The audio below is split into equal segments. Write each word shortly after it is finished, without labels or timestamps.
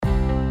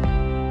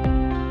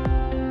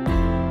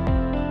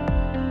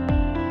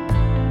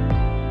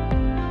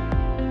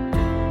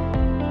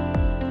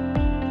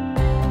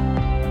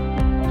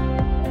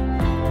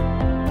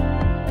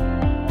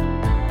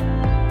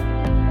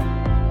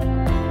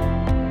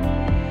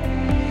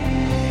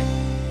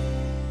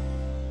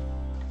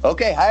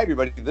Okay, hi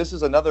everybody. This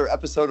is another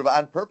episode of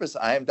On Purpose.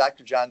 I am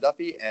Dr. John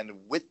Duffy, and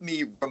with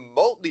me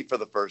remotely for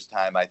the first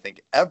time, I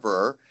think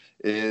ever,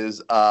 is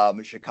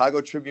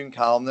Chicago Tribune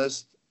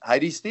columnist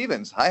Heidi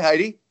Stevens. Hi,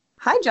 Heidi.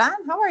 Hi,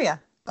 John. How are you?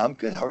 I'm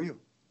good. How are you?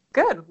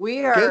 Good.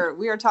 We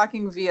are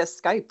talking via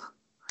Skype.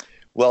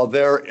 Well,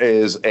 there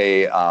is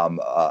a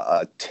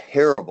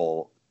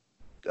terrible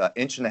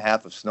inch and a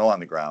half of snow on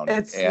the ground.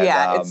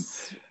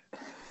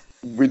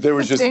 There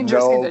was just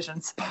no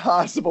conditions.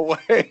 Possible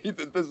way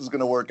that this is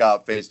going to work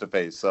out face to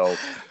face. So,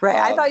 right,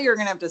 I thought you were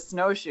going to have to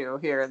snowshoe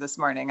here this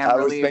morning. I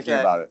was thinking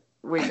about it.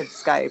 We could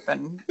Skype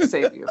and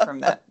save you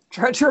from that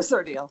treacherous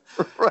ordeal.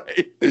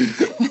 Right.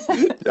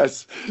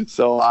 Yes.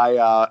 So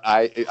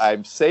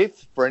I'm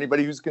safe for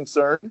anybody who's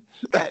concerned.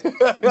 Okay.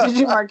 Did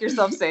you mark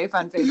yourself safe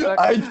on Facebook?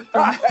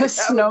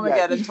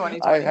 Snowmageddon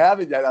 2020. I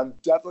haven't yet. I'm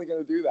definitely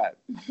going to do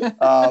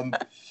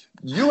that.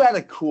 You had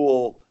a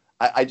cool.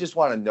 I just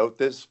want to note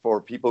this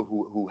for people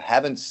who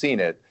haven't seen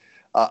it.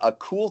 A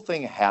cool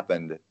thing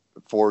happened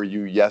for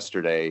you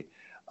yesterday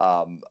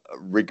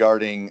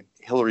regarding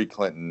Hillary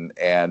Clinton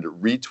and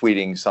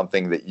retweeting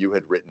something that you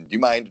had written. Do you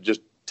mind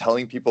just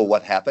telling people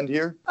what happened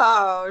here?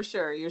 Oh,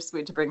 sure. You're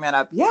sweet to bring that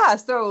up. Yeah.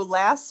 So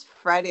last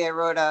Friday, I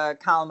wrote a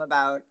column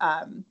about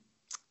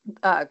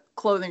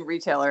clothing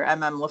retailer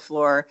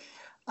LaFleur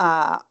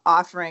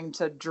offering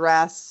to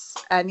dress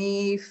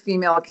any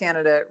female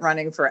candidate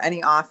running for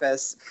any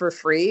office for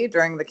free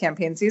during the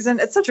campaign season.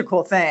 It's such a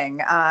cool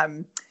thing.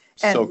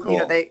 And so cool. You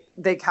know,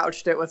 they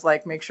couched it with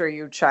like, make sure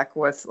you check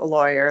with a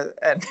lawyer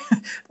and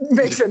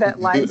make sure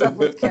that lines up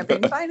with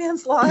campaign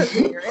finance laws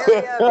in your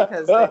area,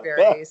 because they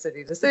vary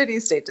city to city,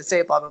 state to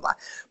state, blah, blah, blah.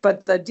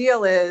 But the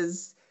deal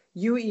is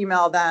you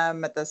email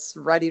them at this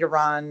ready to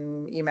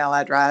run email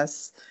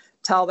address,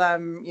 tell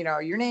them, you know,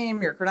 your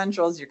name, your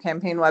credentials, your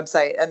campaign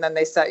website, and then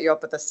they set you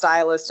up with a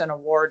stylist and a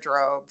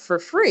wardrobe for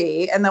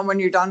free. And then when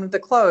you're done with the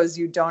clothes,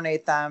 you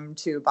donate them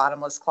to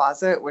Bottomless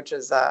Closet, which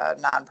is a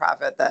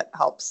nonprofit that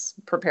helps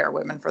prepare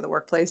women for the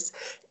workplace.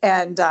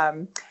 And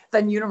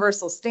then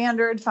Universal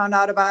Standard found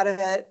out about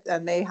it,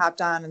 and they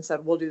hopped on and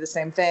said, we'll do the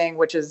same thing,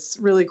 which is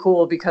really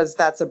cool because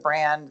that's a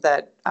brand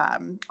that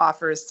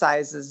offers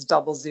sizes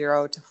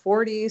 00 to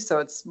 40. So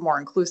it's more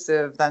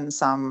inclusive than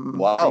some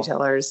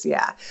retailers.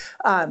 Yeah.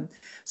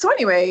 So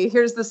anyway,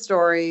 here's the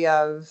story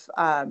of,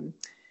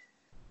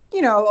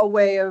 a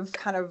way of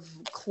kind of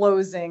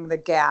closing the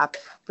gap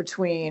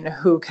between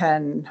who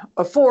can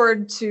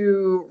afford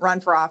to run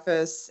for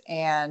office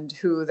and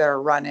who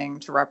they're running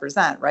to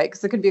represent, right?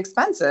 Because it could be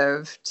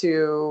expensive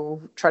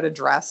to try to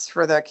dress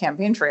for the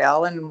campaign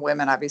trail, and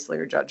women obviously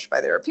are judged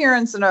by their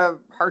appearance in a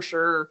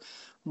harsher,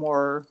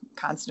 more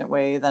constant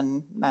way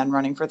than men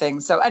running for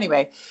things. So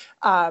anyway,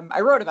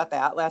 I wrote about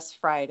that last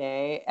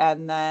Friday.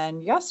 And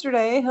then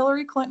yesterday,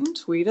 Hillary Clinton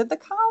tweeted the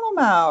column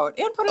out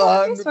and put it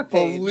on her Facebook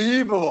page.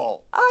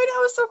 Unbelievable. I know,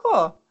 it was so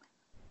cool.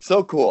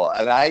 So cool.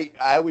 And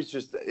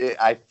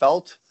I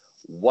felt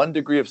 1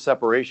 degree of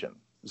separation.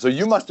 So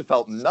you must have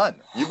felt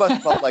none. You must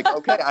have felt like,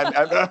 okay,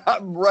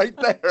 I'm right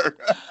there.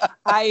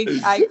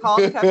 I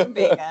called Kevin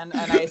Bacon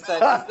and I said,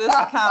 does this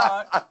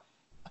count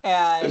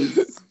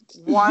as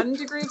 1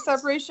 degree of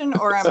separation,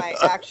 or am I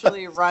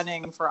actually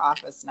running for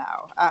office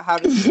now? How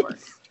does it work?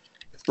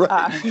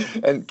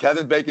 Right. And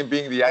Kevin Bacon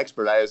being the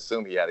expert, I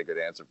assume he had a good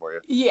answer for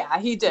you. Yeah,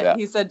 he did. Yeah.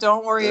 He said,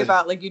 don't worry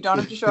about, you don't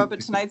have to show up at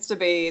tonight's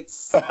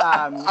debates,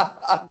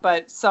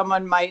 but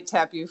someone might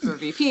tap you for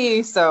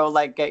VP, so,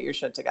 get your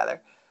shit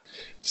together.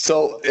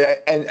 So,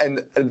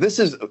 and this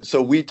is,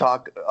 so we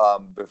talk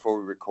before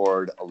we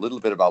record a little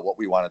bit about what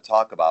we want to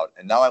talk about,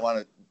 and now I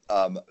want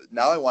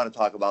to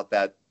talk about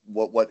that,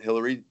 what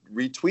Hillary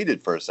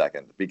retweeted for a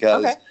second,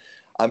 because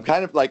I'm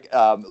kind of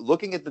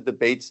looking at the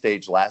debate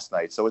stage last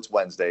night. So it's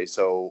Wednesday.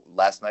 So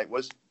last night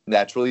was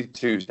naturally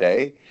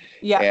Tuesday.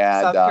 Yeah,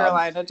 and, South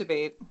Carolina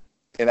debate.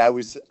 And I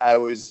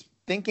was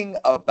thinking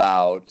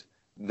about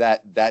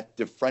that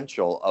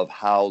differential of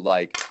how,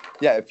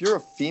 if you're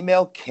a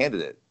female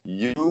candidate,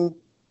 you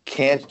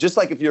can't, just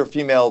like if you're a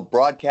female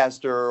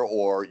broadcaster,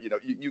 or,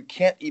 you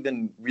can't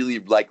even really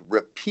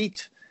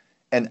repeat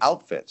an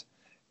outfit.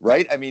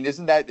 Right? I mean,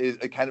 isn't that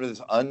kind of this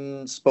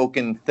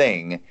unspoken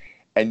thing?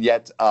 And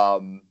yet,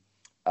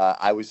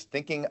 I was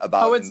thinking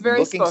about. Oh, it's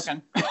very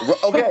spoken.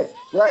 Okay,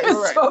 right.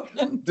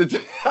 Spoken.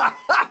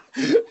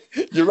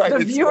 You're right.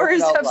 The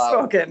viewers have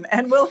spoken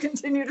and will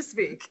continue to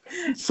speak,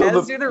 as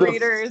do the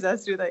readers,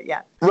 as do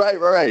the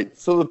Right.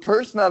 So the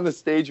person on the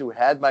stage who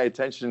had my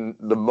attention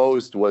the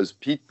most was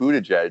Pete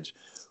Buttigieg,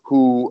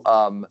 who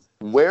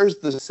wears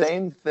the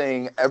same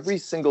thing every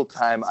single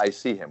time I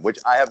see him, which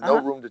I have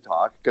no room to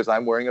talk because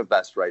I'm wearing a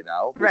vest right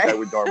now, which I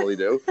would normally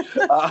do.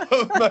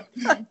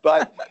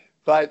 But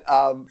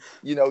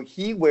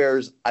he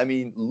wears,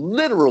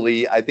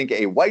 literally, I think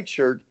a white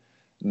shirt,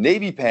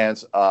 navy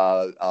pants,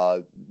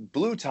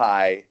 blue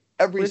tie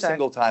every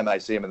single time I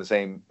see him in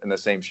the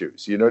same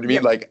shoes. You know what I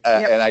mean? Yep.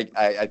 And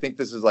I think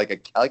this is a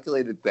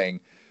calculated thing.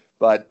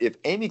 But if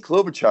Amy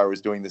Klobuchar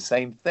was doing the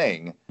same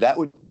thing, that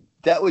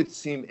would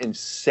seem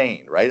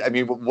insane, right? I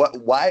mean,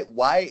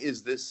 why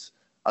is this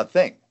a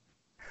thing?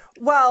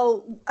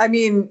 Well, I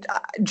mean,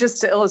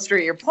 just to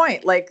illustrate your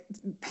point, like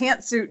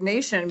pantsuit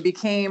nation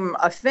became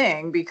a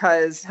thing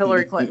because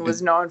Hillary Clinton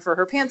was known for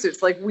her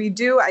pantsuits. Like we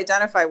do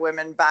identify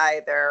women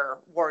by their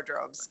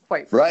wardrobes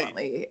quite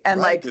frequently. Right. And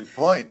right. like, Good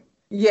point.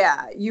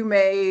 Yeah, you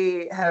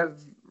may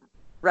have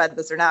read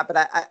this or not,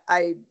 but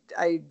I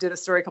did a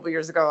story a couple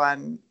years ago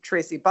on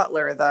Tracy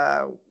Butler,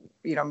 the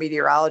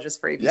meteorologist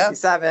for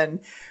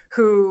ABC7,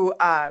 who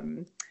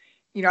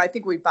I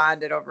think we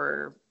bonded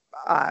over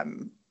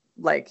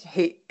like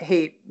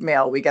hate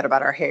mail we get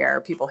about our hair.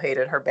 People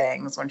hated her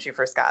bangs when she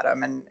first got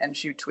them, and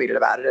she tweeted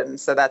about it, and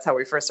so that's how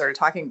we first started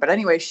talking. But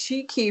anyway,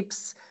 she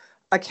keeps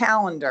a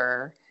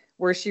calendar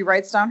where she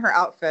writes down her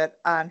outfit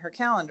on her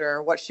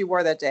calendar, what she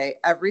wore that day,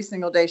 every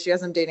single day. She has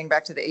them dating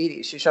back to the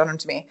 80s. She showed them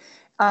to me.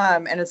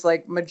 And it's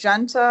like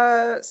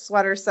magenta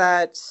sweater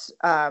set,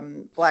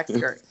 black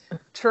skirt,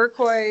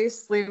 turquoise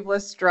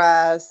sleeveless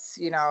dress,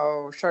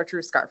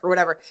 chartreuse scarf or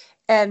whatever.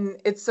 And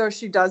it's so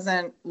she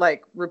doesn't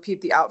like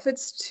repeat the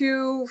outfits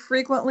too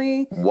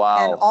frequently. Wow.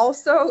 And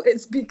also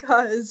it's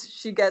because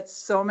she gets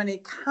so many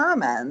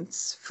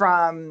comments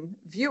from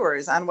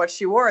viewers on what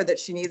she wore that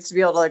she needs to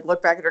be able to like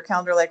look back at her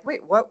calendar like,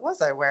 wait, what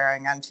was I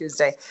wearing on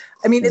Tuesday?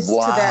 I mean, it's to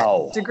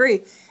that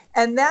degree.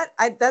 And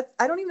I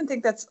don't even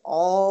think that's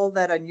all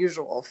that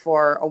unusual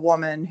for a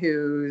woman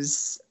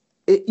who's,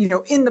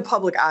 in the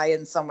public eye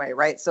in some way,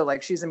 right? So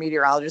like she's a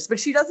meteorologist, but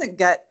she doesn't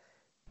get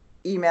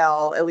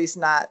email, at least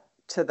not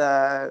to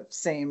the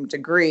same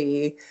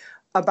degree,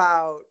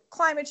 about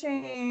climate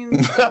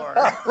change or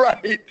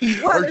right.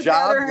 Her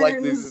job,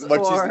 like this,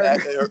 what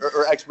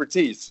her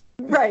expertise.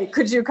 Right.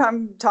 Could you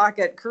come talk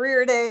at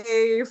career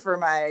day for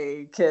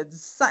my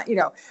kids' son?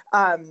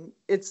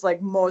 It's like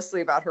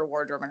mostly about her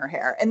wardrobe and her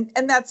hair. And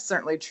that's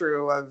certainly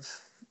true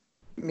of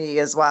me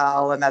as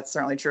well. And that's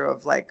certainly true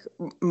of like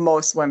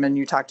most women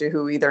you talk to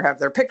who either have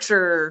their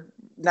picture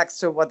next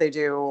to what they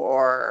do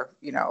or,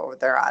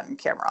 they're on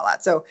camera a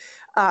lot.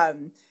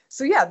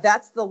 So yeah,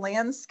 that's the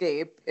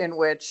landscape in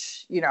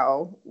which,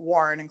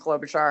 Warren and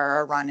Klobuchar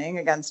are running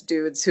against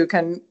dudes who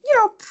can,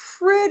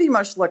 pretty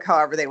much look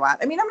however they want.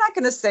 I mean, I'm not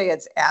going to say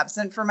it's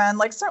absent for men.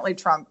 Like certainly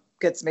Trump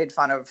gets made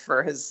fun of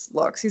for his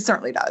looks. He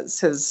certainly does.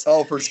 His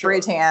for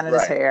spray sure. tan and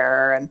his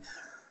hair.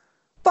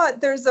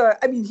 But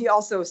he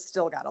also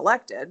still got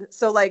elected.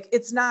 So like,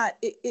 it's not,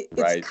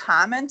 it's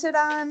commented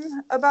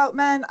on about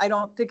men. I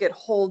don't think it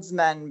holds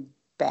men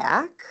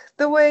back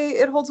the way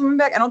it holds women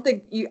back. I don't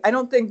think,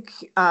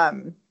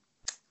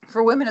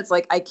 for women, it's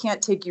like, I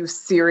can't take you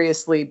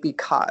seriously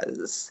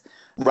because,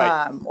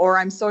 or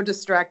I'm so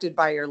distracted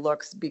by your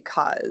looks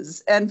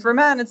because. And for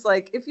men, it's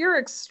like, if your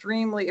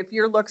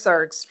looks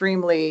are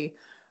extremely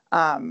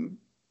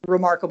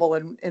remarkable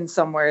in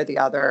some way or the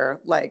other,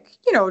 like,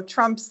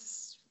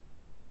 Trump's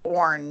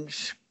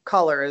orange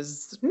color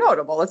is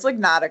notable. It's like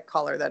not a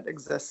color that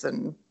exists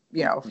in,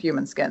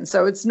 human skin.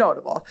 So it's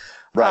notable.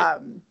 Right.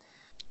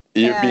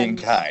 You're being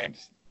kind.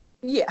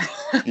 Yeah.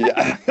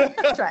 Yeah.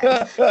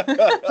 Trying.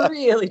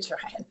 Really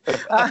trying.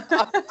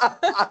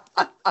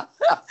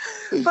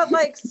 But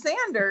like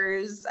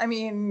Sanders, I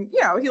mean,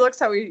 he looks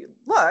how he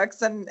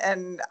looks.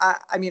 And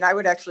I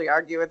would actually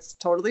argue it's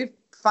totally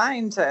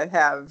fine to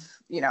have,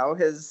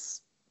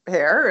 his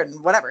hair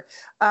and whatever.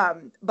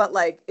 But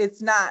like,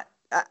 it's not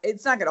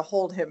going to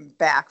hold him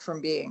back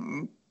from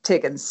being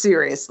taken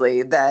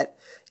seriously that,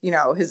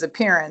 his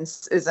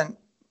appearance isn't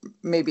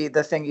maybe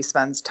the thing he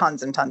spends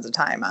tons and tons of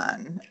time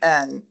on,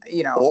 and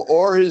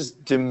or his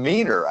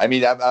demeanor. I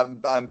mean,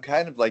 I'm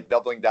kind of like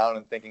doubling down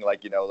and thinking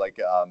like,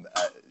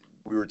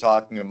 we were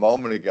talking a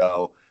moment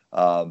ago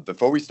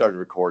before we started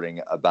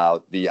recording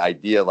about the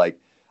idea. Like,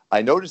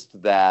 I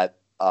noticed that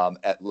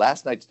at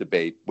last night's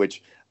debate,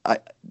 which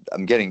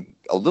I'm getting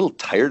a little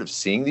tired of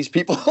seeing these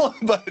people,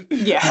 but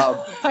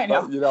I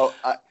know.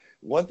 But,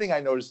 one thing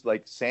I noticed,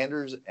 like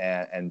Sanders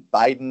and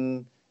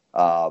Biden.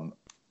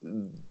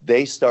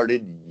 They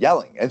started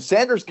yelling, and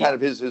Sanders kind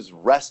of his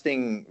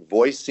resting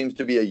voice seems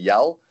to be a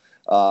yell,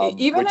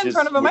 even in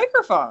front of a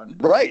microphone.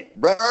 Right.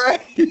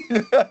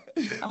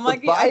 I'm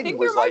like, I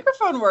think your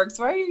microphone works.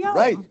 Why are you yelling?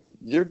 Right,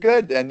 you're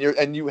good, and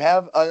you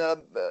have a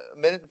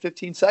minute and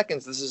 15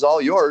 seconds. This is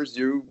all yours.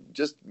 You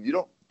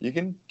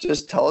can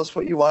just tell us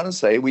what you want to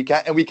say. We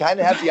kind of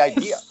have the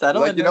idea.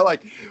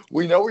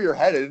 We know where you're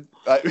headed.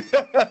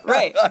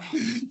 Right.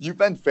 You've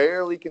been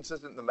fairly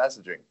consistent in the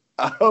messaging.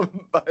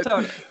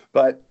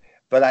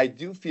 But I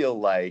do feel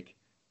like,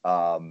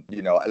 and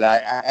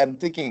I'm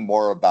thinking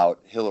more about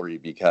Hillary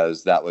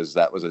because that was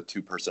a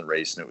 2-person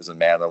race and it was a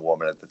man and a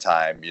woman at the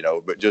time,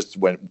 but just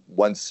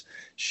once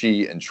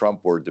she and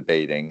Trump were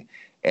debating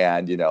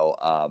and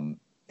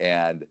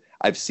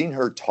I've seen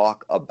her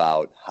talk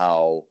about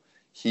how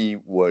he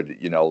would,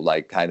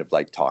 kind of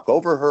like talk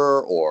over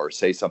her or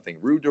say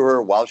something rude to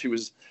her while she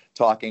was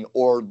talking,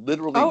 or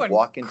literally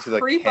walk into the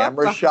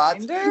camera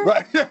shots.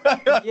 Right.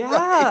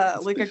 Yeah,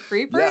 like a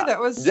creeper. Yeah. That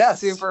was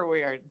super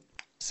weird.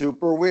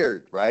 Super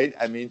weird, right?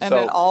 I mean, and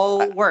it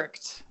all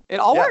worked.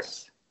 It all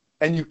worked.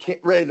 And you can't.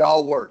 Right, it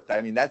all worked.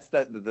 I mean, that's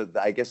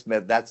I guess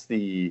that's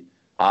the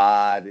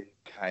odd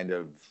kind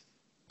of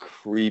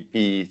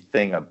creepy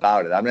thing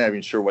about it. I'm not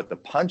even sure what the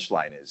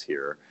punchline is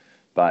here,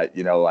 but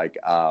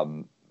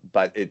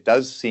but it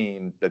does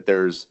seem that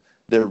there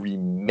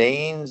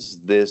remains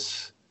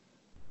this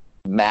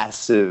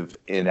massive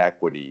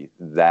inequity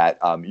that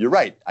you're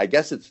right. I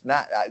guess it's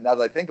not, now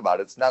that I think about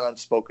it, it's not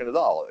unspoken at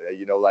all.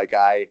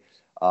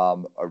 I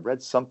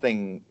read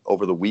something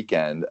over the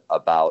weekend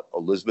about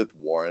Elizabeth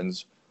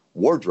Warren's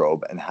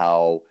wardrobe and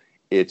how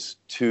it's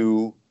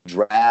too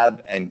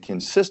drab and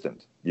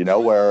consistent.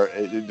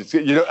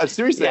 Seriously,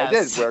 yes. I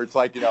did, where it's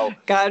like,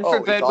 God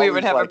forbid we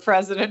would have a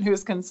president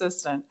who's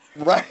consistent.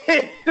 Right.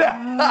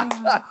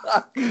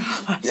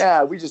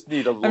 Yeah, we just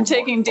need a little I'm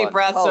taking deep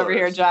breaths colors over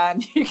here,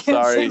 John. You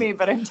can't see me,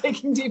 but I'm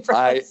taking deep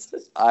breaths.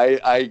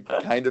 I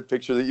kind of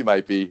picture that you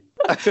might be.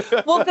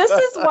 Well, this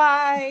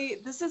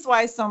is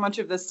why so much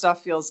of this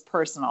stuff feels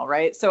personal,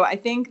 right? So I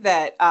think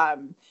that, a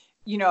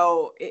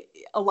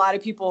lot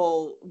of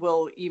people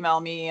will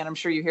email me, and I'm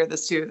sure you hear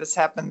this too. This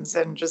happens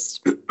in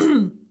just,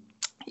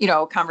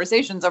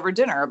 conversations over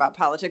dinner about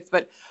politics.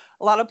 But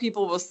a lot of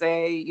people will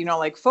say,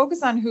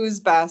 focus on who's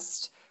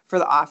best for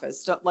the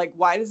office.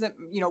 Why does it,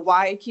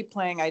 why keep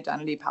playing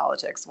identity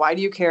politics? Why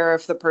do you care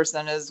if the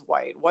person is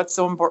white? What's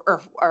so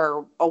important,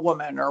 or a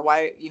woman, or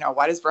why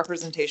does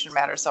representation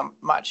matter so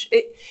much?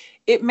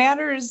 It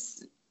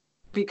matters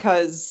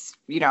because,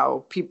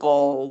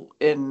 people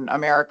in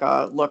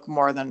America look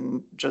more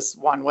than just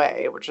one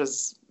way, which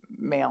is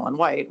male and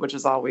white, which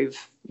is all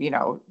we've,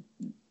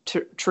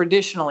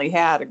 traditionally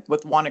had,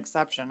 with one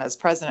exception, as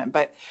president.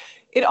 But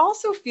it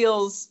also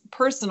feels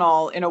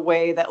personal in a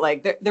way that,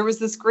 there was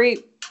this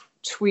great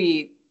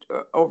tweet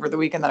over the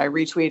weekend that I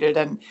retweeted,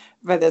 and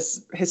by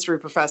this history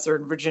professor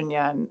in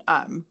Virginia,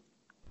 and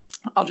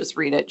I'll just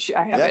read it.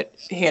 I have it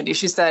handy.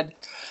 She said,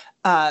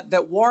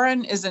 that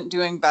Warren isn't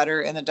doing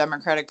better in the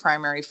Democratic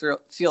primary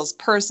feels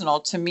personal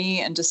to me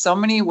and to so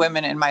many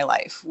women in my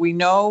life. We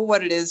know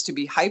what it is to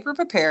be hyper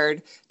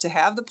prepared, to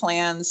have the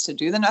plans, to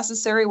do the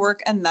necessary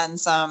work and then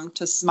some,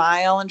 to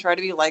smile and try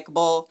to be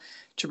likable,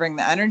 to bring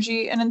the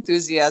energy and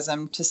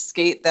enthusiasm, to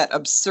skate that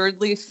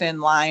absurdly thin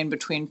line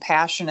between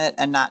passionate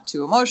and not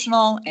too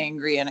emotional,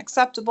 angry and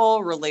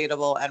acceptable,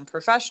 relatable and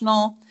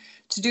professional,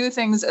 to do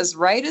things as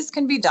right as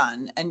can be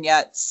done and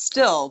yet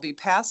still be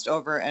passed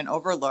over and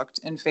overlooked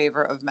in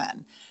favor of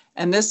men.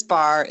 And this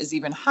bar is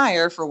even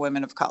higher for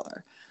women of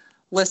color.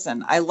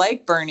 Listen, I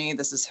like Bernie.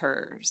 This is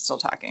her still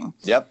talking.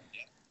 Yep.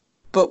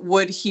 But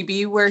would he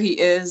be where he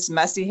is,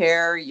 messy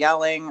hair,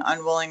 yelling,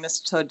 unwillingness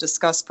to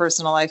discuss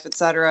personal life,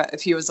 etc.,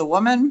 if he was a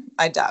woman?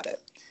 I doubt it.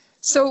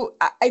 So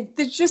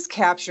it just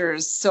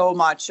captures so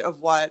much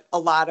of what a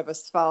lot of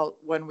us felt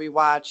when we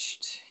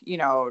watched,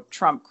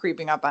 Trump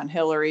creeping up on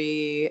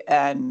Hillary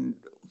and,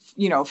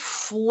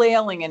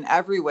 flailing in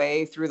every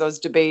way through those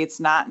debates,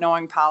 not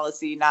knowing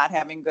policy, not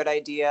having good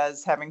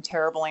ideas, having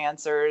terrible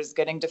answers,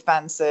 getting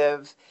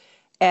defensive.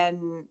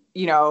 And,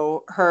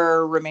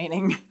 her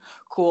remaining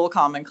cool,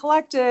 calm, and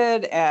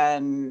collected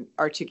and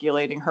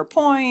articulating her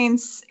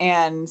points.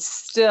 And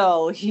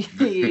still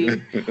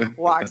he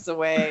walks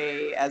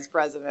away as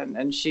president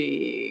and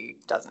she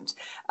doesn't.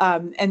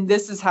 And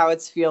this is how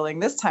it's feeling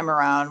this time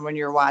around when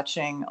you're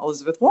watching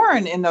Elizabeth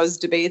Warren in those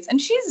debates.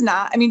 And she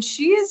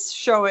is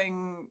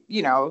showing,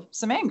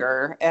 some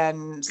anger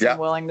and some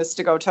willingness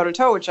to go toe to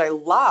toe, which I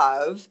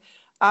love.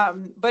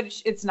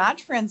 But it's not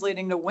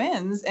translating to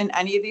wins in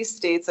any of these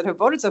states that have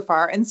voted so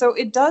far. And so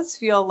it does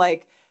feel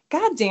like,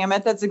 God damn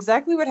it, that's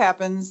exactly what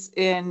happens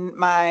in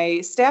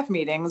my staff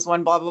meetings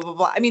when blah, blah, blah,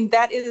 blah. I mean,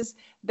 that is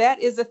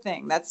a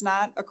thing. That's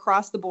not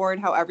across the board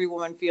how every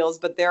woman feels,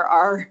 but there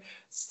are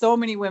so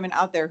many women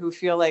out there who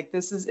feel like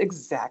this is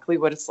exactly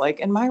what it's like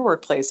in my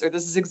workplace, or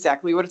this is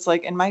exactly what it's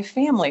like in my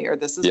family, or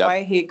this is why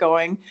I hate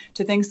going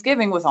to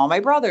Thanksgiving with all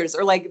my brothers,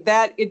 or like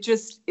that.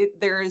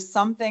 There is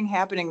something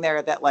happening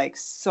there that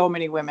so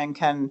many women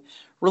can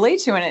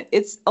relate to, and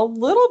it's a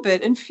little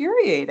bit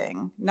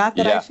infuriating. Not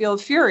that I feel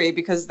fury,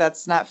 because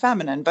that's not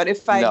feminine, but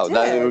if I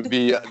did,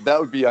 that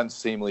would be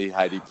unseemly,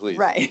 Heidi. Please,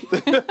 right?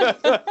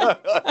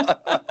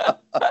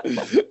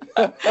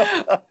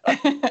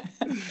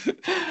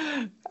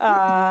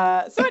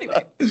 So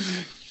anyway,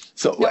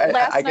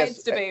 last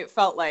night's debate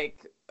felt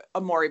like a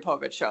Maury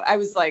Povich show. I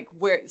was like,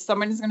 where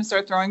someone's going to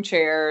start throwing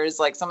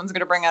chairs, someone's going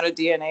to bring out a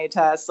DNA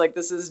test.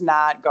 This is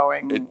not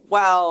going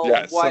well.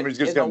 Yeah, somebody's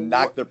just going to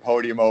knock their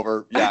podium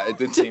over. Yeah, it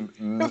did seem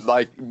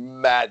like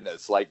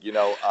madness. And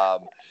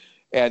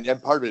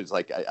part of it is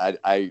I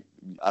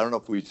don't know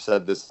if we've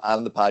said this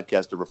on the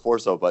podcast or before,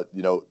 but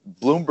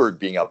Bloomberg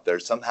being up there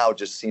somehow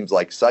just seems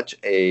like such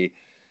an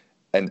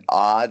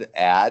odd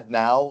ad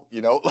now,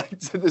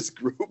 to this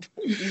group.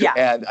 Yeah.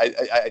 And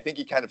I think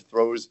he kind of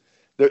throws.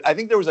 I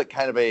think there was a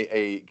kind of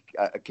a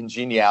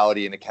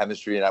congeniality and a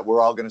chemistry, and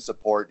we're all going to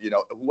support,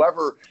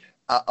 whoever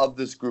of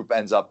this group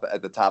ends up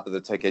at the top of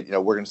the ticket.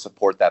 We're going to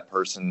support that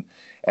person,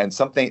 and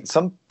some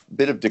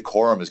bit of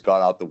decorum has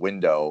gone out the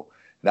window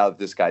now that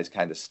this guy's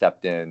kind of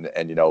stepped in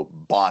and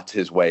bought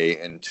his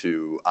way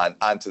onto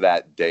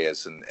that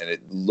dais, and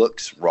it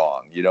looks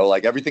wrong.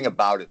 Everything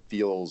about it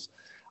feels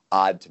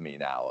odd to me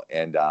now,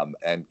 and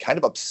kind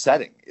of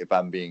upsetting, if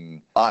I'm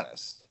being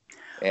honest.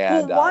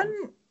 And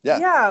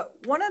well,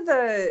 one of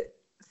the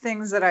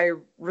things that I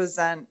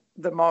resent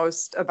the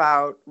most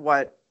about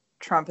what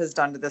Trump has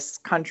done to this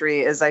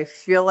country is I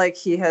feel like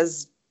he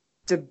has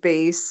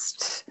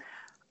debased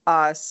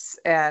us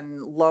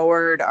and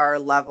lowered our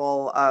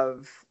level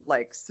of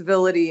like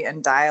civility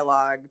and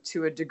dialogue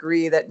to a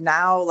degree that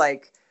now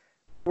like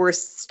we're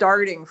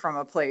starting from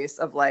a place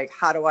of like,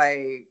 how do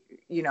I,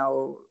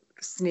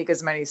 sneak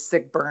as many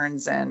sick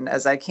burns in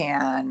as I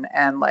can,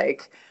 and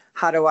like,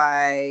 how do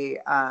I,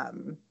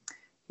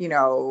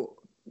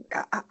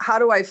 how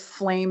do I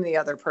flame the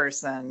other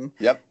person?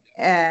 Yep.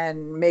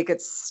 And make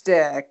it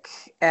stick,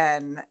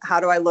 and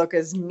how do I look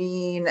as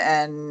mean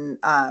and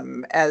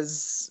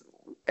as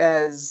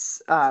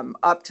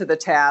up to the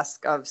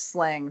task of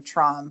slaying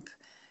Trump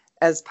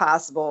as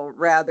possible,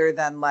 rather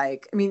than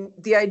like, I mean,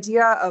 the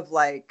idea of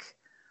like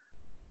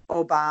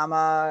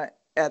Obama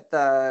at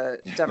the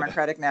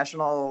Democratic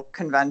National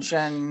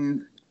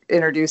Convention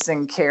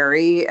introducing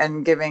Kerry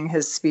and giving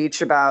his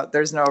speech about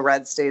there's no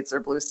red states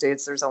or blue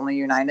states, there's only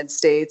United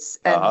States,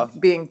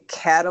 and being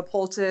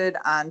catapulted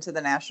onto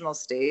the national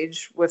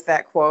stage with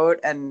that quote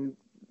and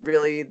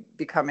really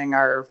becoming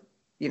our,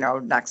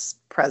 next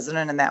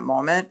president in that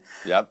moment.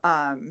 Yep.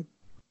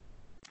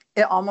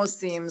 It almost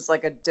seems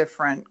like a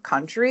different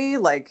country.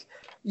 Like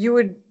you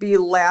would be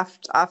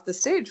laughed off the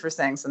stage for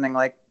saying something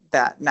like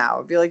that now.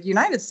 It'd be like,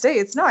 United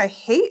States? No, I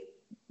hate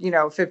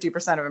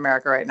 50% of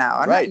America right now.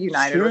 I'm not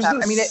united Choose with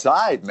that. the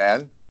side,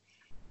 man.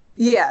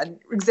 Yeah,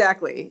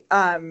 exactly.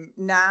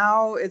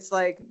 Now it's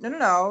like,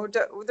 no.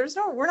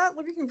 We're not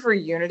looking for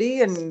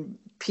unity and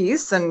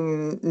peace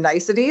and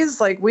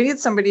niceties. Like we need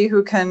somebody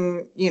who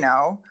can,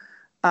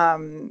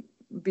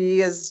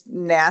 be as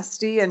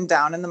nasty and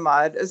down in the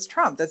mud as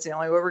Trump. That's the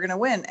only way we're going to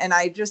win. And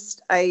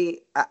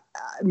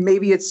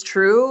maybe it's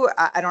true.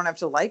 I don't have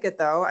to like it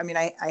though. I mean,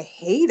 I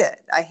hate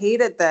it. I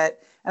hate it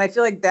and I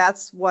feel like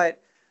that's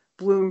what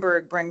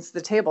Bloomberg brings to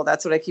the table.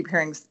 That's what I keep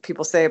hearing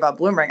people say about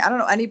Bloomberg. I don't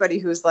know anybody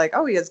who's like,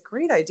 oh, he has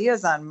great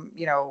ideas on,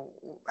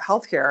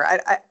 healthcare.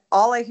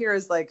 All I hear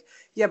is like,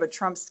 yeah, but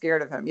Trump's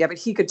scared of him. Yeah, but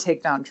he could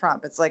take down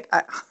Trump. It's like,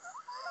 I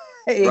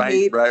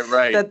hate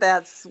that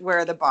that's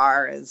where the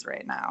bar is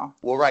right now.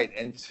 Well, right.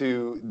 And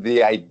to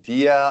the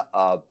idea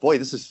of, boy,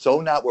 this is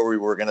so not where we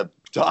were going to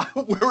talk,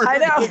 where we're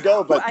going to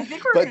go. But I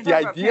think we're going to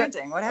talk about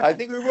parenting. What happened? I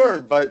think we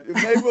were, but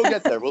maybe we'll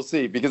get there. We'll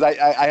see. Because I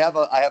have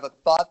a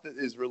thought that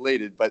is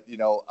related. But,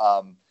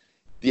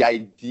 the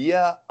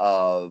idea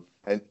of,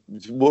 and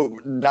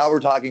now we're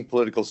talking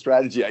political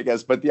strategy, I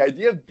guess, but the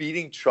idea of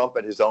beating Trump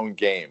at his own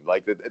game,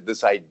 like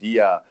this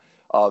idea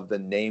of the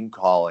name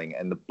calling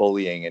and the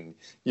bullying. And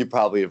you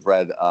probably have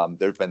read,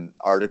 there's been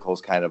articles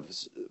kind of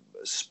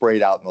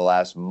sprayed out in the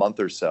last month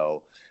or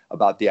so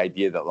about the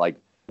idea that like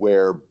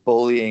where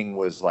bullying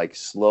was like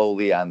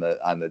slowly on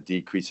the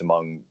decrease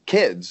among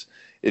kids,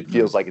 it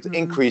feels like it's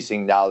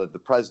increasing now that the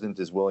president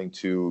is willing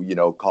to,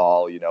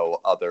 call,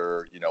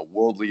 other,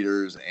 world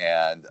leaders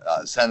and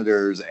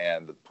senators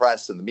and the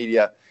press and the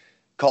media,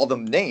 call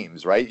them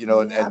names, right?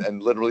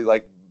 And literally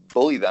like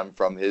bully them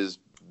from his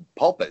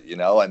pulpit,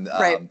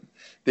 and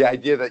the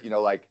idea that,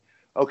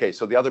 okay,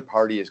 so the other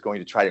party is going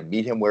to try to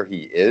meet him where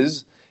he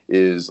is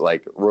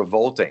like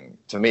revolting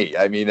to me.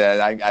 I mean,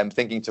 and I'm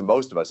thinking to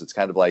most of us, it's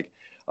kind of like,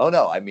 oh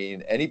no, I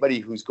mean, anybody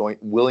who's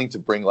willing to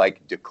bring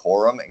like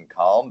decorum and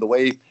calm the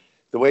way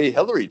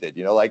Hillary did,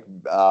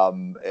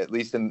 at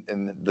least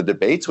in the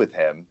debates with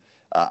him,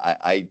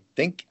 I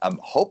think I'm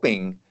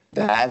hoping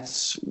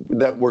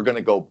that we're going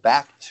to go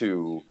back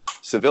to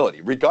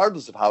civility,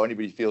 regardless of how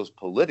anybody feels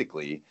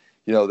politically.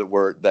 That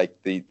we're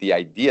like the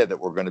idea that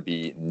we're going to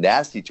be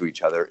nasty to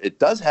each other. It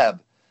does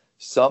have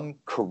some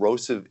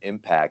corrosive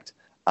impact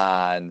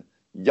on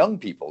young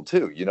people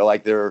too.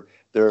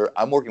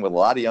 I'm working with a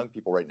lot of young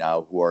people right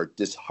now who are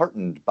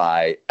disheartened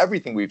by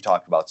everything we've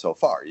talked about so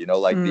far.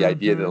 The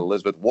idea that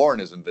Elizabeth Warren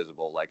is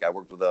invisible. Like I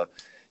worked with a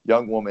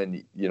young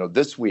woman,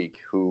 this week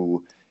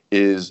who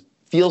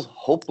feels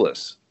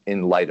hopeless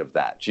in light of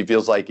that. She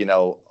feels like,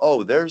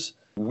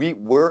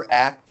 we're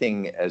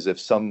acting as if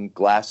some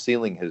glass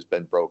ceiling has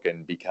been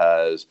broken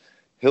because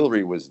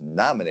Hillary was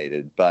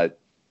nominated, but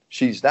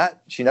she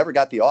never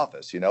got the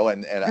office, and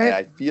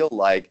I feel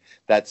like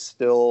that's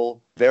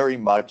still very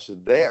much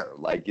there.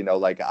 Like,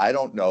 I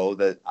don't know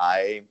that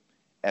I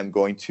am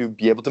going to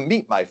be able to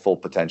meet my full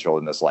potential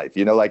in this life.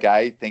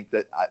 I think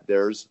that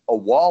there's a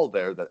wall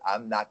there that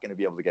I'm not going to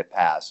be able to get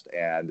past.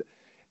 And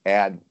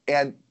a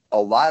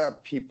lot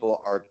of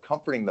people are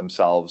comforting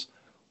themselves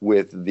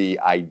with the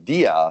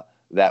idea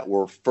that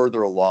we're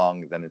further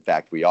along than in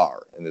fact we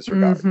are in this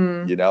regard,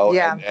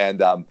 Yeah.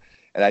 And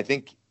I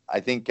think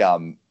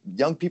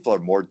young people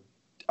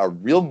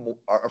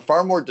are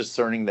far more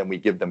discerning than we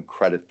give them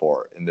credit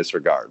for in this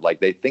regard.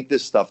 Like they think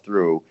this stuff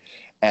through,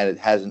 and it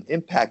has an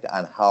impact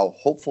on how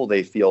hopeful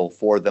they feel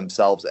for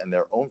themselves and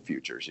their own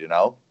futures.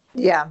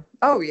 Yeah.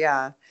 Oh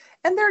yeah.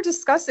 And they're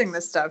discussing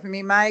this stuff. I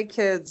mean, my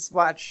kids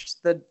watch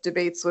the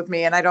debates with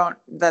me, and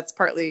that's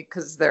partly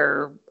because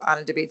they're on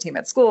a debate team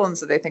at school, and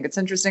so they think it's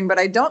interesting, but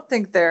I don't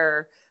think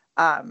they're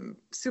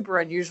super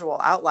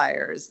unusual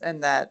outliers,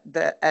 and that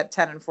at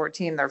 10 and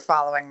 14, they're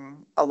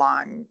following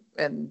along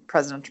in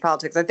presidential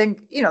politics. I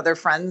think, their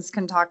friends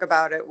can talk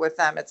about it with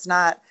them.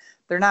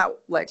 They're not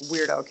like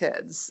weirdo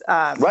kids.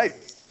 Right.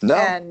 No.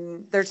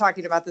 And they're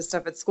talking about this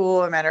stuff at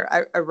school.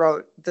 I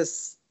wrote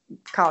this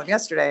column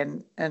yesterday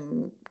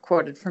and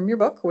quoted from your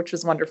book, which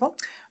is wonderful.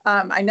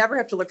 I never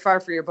have to look far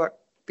for your book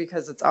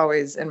because it's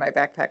always in my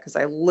backpack, because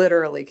I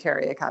literally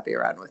carry a copy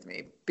around with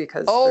me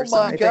because there's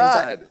so many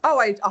things.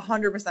 I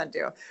 100%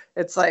 do.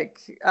 It's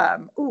like,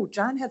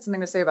 John had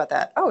something to say about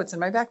that. Oh, it's in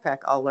my backpack.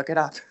 I'll look it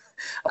up.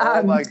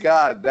 Oh my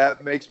God,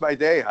 that makes my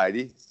day,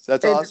 Heidi.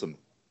 That's awesome.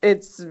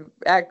 It's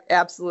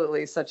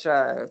absolutely such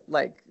a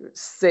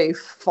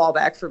safe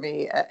fallback for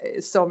me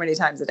so many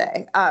times a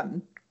day.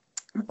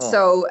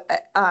 So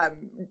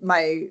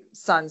my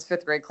son's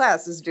 5th grade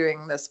class is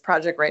doing this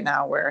project right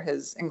now where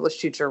his English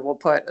teacher will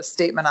put a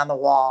statement on the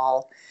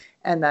wall,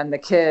 and then the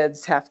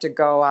kids have to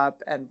go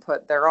up and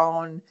put their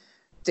own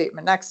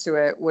statement next to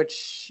it,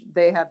 which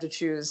they have to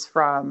choose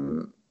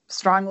from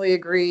strongly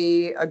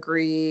agree,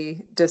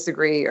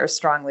 disagree, or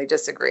strongly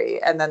disagree.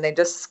 And then they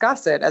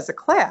discuss it as a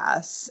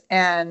class.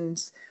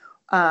 And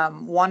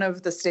one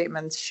of the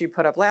statements she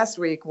put up last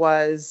week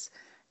was,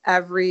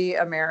 every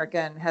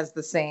American has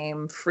the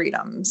same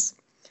freedoms.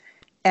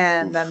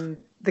 And then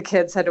the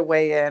kids had to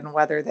weigh in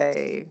whether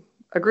they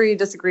agree,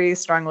 disagree,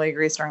 strongly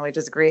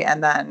disagree,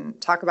 and then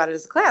talk about it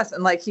as a class.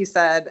 And like he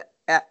said,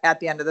 at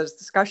the end of this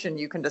discussion,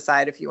 you can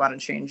decide if you want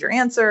to change your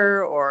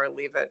answer or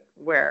leave it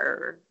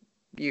where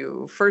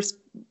you first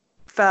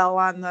fell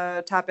on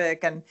the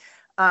topic. And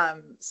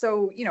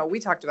so, we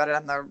talked about it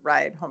on the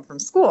ride home from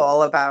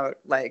school about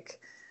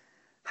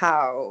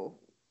how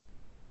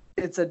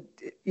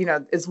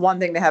it's one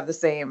thing to have the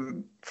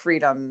same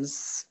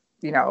freedoms,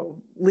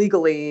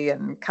 legally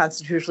and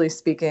constitutionally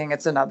speaking.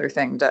 It's another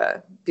thing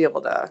to be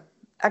able to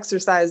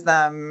exercise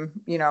them,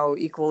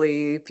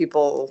 equally.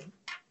 People's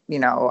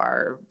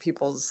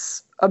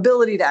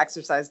ability to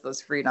exercise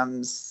those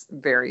freedoms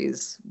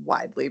varies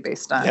widely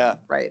based on,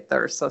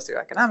 their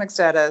socioeconomic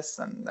status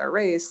and their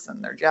race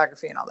and their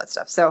geography and all that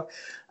stuff. So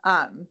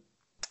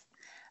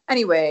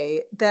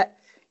anyway,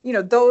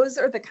 those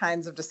are the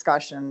kinds of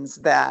discussions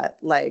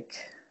that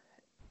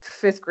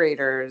 5th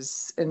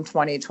graders in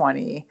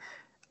 2020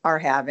 are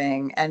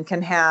having and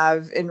can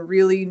have in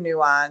really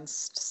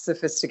nuanced,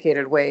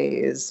 sophisticated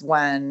ways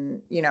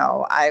when,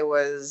 I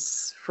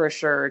was for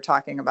sure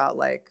talking about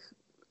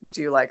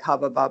do you like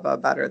Hubba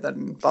Bubba better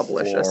than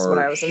Bubblicious when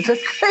I was in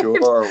 5th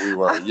grade? Sure, we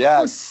were.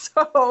 Yes.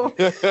 So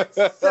it's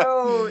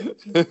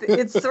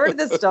sort of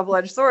this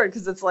double-edged sword,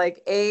 because it's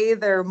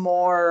they're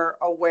more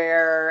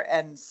aware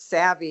and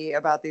savvy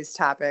about these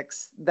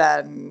topics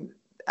than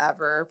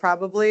ever,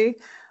 probably.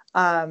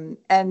 And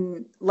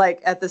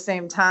at the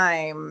same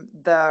time,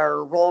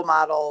 the role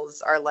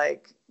models are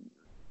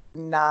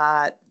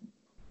not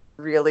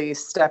really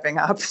stepping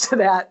up to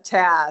that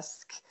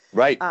task.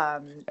 Right.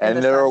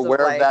 And they're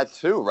aware of that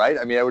too, right?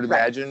 I mean, I would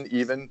imagine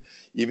even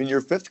your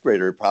 5th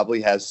grader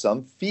probably has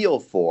some feel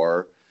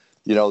for,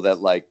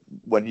 that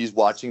when he's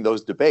watching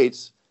those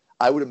debates,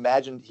 I would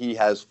imagine he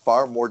has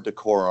far more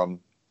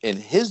decorum in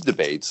his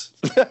debates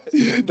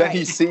than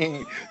he's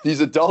seeing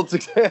these adults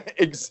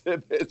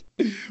exhibit,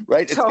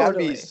 right? It's got to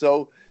be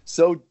so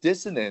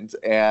dissonant.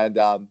 And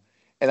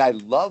I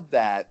love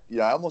that,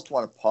 I almost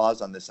want to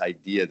pause on this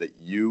idea that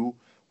you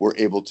were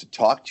able to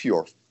talk to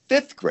your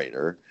 5th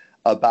grader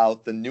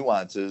about the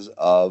nuances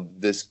of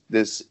this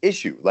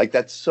issue.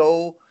 That's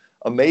so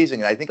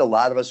amazing. And I think a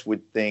lot of us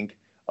would think,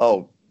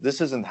 oh,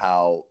 this isn't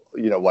how,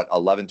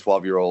 11,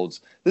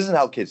 12-year-olds, this isn't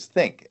how kids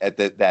think at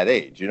that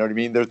age. You know what I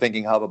mean? They're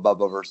thinking Hubba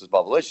Bubba versus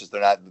Bubblicious.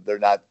 They're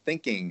not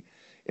thinking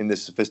in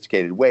this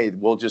sophisticated way.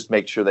 We'll just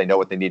make sure they know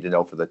what they need to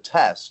know for the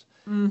test.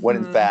 Mm-hmm. When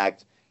in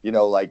fact,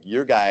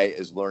 your guy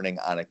is learning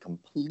on a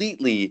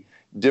completely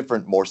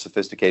different, more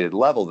sophisticated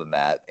level than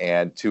that.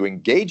 And to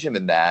engage him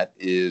in that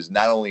is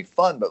not only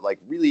fun, but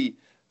really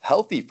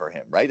healthy for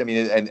him, right? I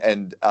mean,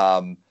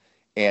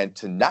 and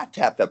to not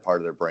tap that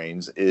part of their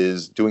brains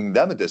is doing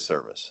them a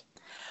disservice.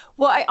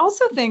 Well, I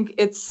also think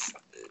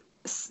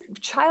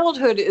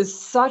childhood is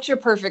such a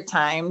perfect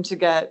time to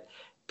get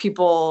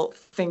people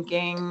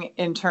thinking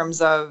in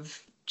terms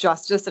of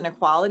justice and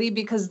equality,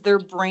 because their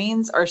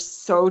brains are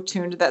so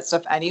tuned to that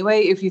stuff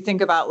anyway. If you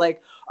think about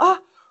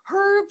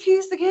her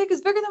piece of cake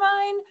is bigger than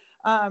mine.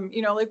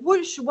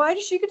 Why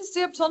does she get to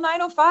stay up till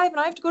 9:05 and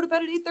I have to go to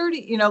bed at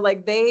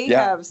 8:30? They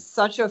have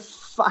such a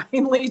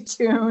finely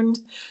tuned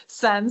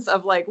sense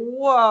of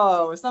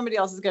whoa, somebody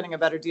else is getting a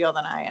better deal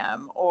than I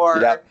am, or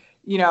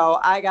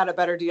I got a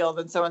better deal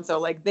than so and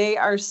so. They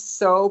are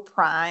so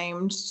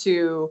primed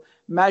to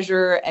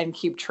measure and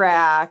keep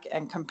track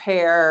and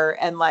compare,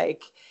 and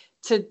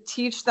to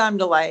teach them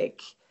to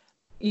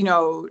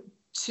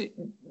to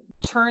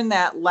turn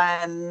that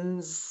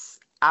lens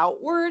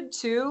outward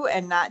too,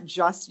 and not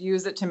just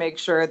use it to make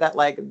sure that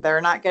like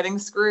they're not getting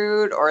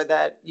screwed, or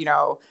that, you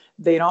know,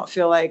 they don't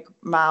feel like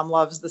mom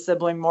loves the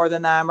sibling more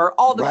than them, or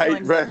all the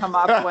feelings that come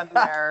up when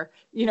they're,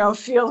 you know,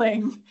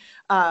 feeling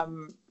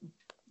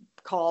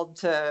called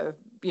to,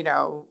 you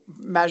know,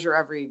 measure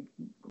every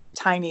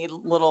tiny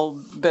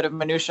little bit of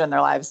minutia in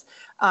their lives.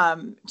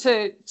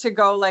 To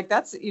go like,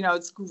 that's, you know,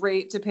 it's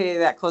great to pay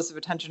that close of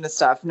attention to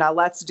stuff. Now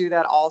let's do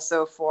that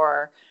also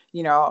for,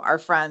 you know, our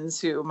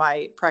friends who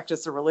might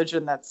practice a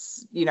religion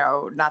that's, you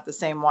know, not the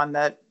same one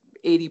that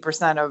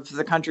 80% of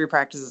the country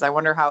practices. I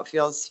wonder how it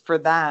feels for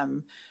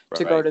them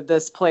to go to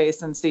this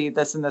place and see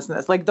this and this and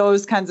this, like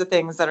those kinds of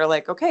things that are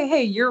like, okay,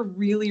 hey, you're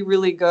really,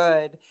 really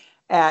good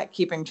at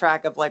keeping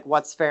track of like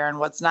what's fair and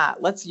what's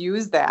not. Let's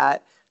use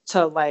that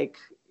to like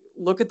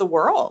look at the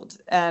world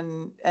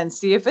and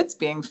see if it's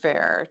being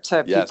fair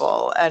to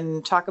people,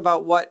 and talk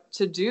about what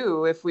to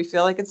do if we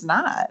feel like it's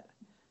not.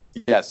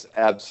 Yes,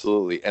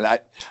 absolutely. And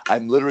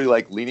I'm literally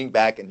like leaning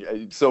back,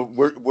 and so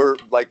we're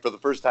like, for the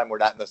first time, we're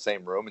not in the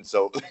same room. And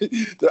so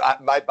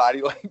my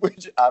body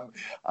language,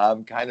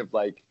 I'm kind of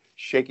like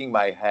shaking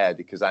my head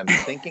because I'm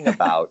thinking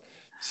about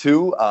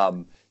two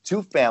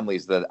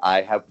families that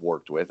I have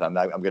worked with. I'm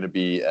going to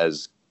be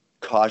as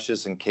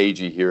cautious and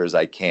cagey here as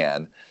I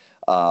can,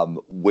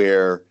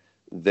 where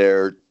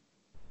their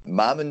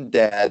mom and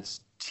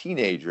dad's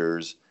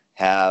teenagers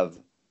have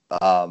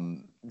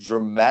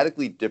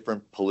dramatically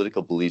different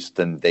political beliefs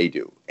than they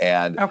do.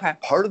 And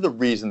part of the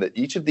reason that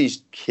each of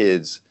these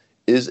kids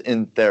is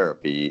in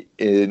therapy,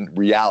 in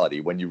reality,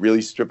 when you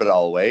really strip it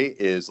all away,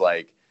 is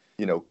like,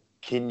 you know,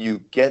 can you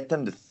get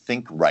them to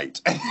think right?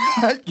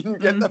 Can you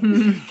get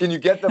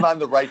them on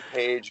the right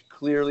page?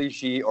 Clearly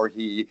she or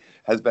he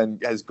has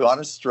gone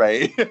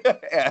astray.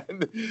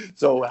 And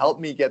so help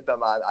me get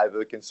them on either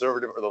the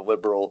conservative or the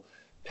liberal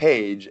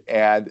page.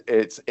 And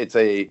it's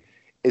a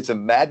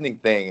maddening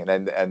thing.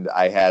 And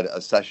I had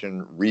a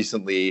session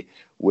recently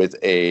with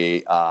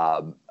a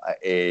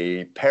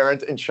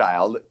parent and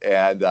child.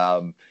 And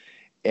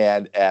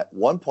at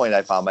one point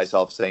I found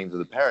myself saying to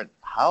the parent,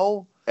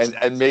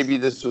 and maybe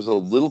this was a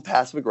little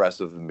passive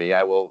aggressive of me.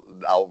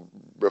 I'll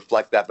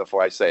reflect that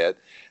before I say it.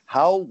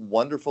 How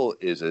wonderful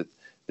is it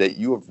that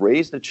you have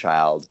raised a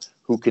child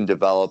who can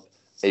develop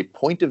a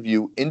point of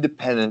view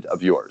independent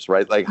of yours,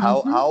 right? Like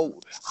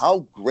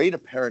how great a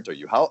parent are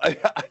you? How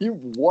you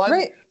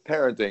won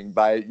parenting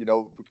by, you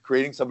know,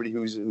 creating somebody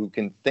who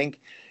can think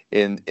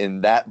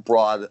in that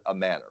broad a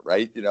manner,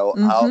 right? You know,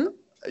 how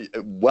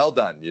well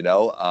done, you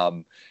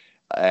know.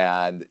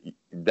 And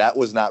that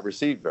was not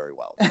received very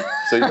well.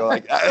 So, you know,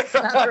 like that's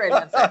not the right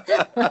answer.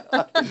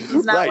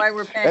 It's not why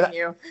we're paying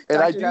you. And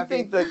I do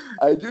think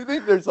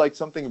there's like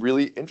something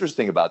really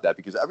interesting about that,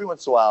 because every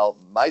once in a while,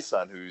 my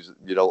son, who's,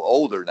 you know,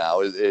 older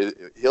now,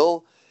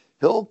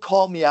 he'll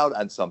call me out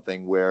on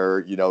something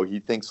where, you know,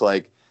 he thinks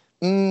like,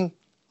 I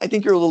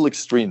think you're a little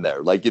extreme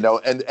there, like, you know,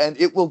 and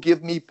it will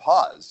give me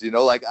pause, you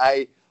know, like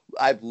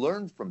I've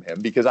learned from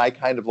him, because I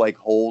kind of like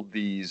hold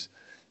these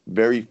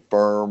very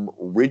firm,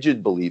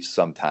 rigid beliefs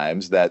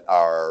sometimes that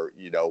are,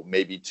 you know,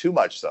 maybe too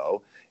much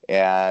so.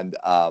 And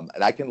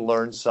I can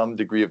learn some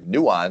degree of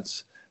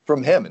nuance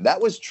from him. And that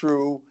was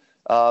true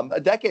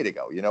a decade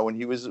ago, you know, when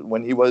he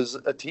was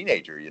a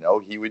teenager, you know,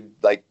 he would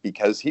like,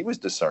 because he was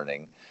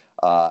discerning.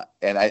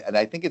 And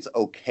I think it's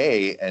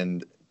okay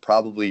and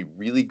probably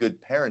really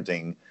good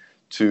parenting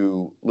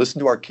to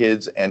listen to our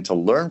kids and to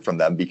learn from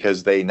them,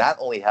 because they not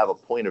only have a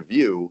point of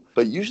view,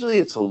 but usually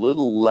it's a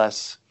little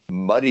less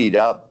muddied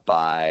up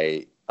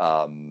by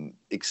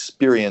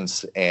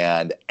experience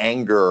and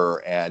anger,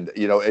 and,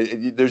 you know,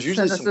 there's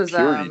usually some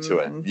purity to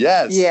it.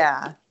 Yes.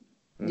 Yeah.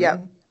 Mm-hmm.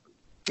 Yep.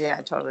 Yeah,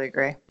 I totally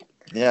agree.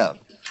 Yeah.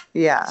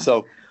 Yeah.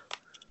 So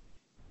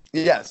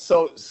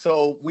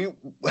we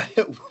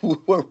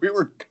where we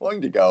were going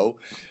to go,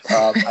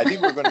 I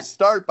think we're going to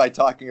start by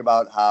talking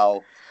about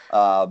how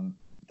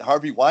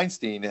Harvey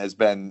Weinstein has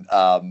been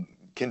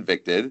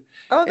convicted.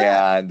 Oh,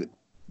 and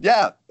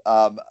yeah.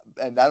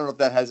 And I don't know if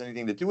that has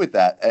anything to do with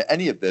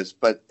any of this,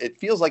 but it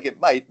feels like it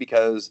might,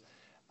 because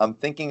I'm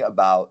thinking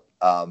about,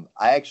 I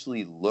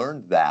actually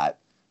learned that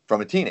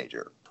from a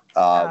teenager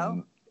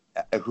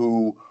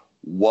who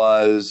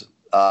was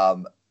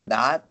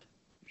not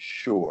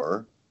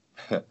sure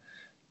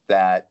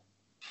that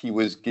he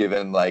was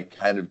given like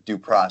kind of due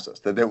process,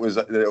 that it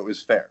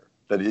was fair,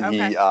 that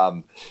he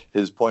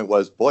his point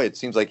was, boy, it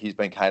seems like he's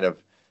been kind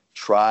of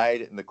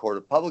tried in the court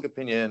of public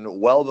opinion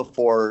well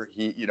before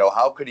he, you know,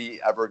 how could he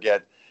ever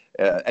get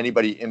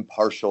anybody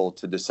impartial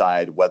to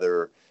decide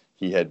whether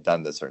he had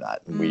done this or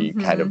not? And we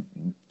kind of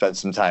spent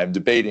some time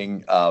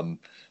debating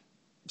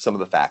some of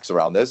the facts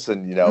around this,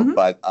 and, you know,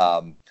 but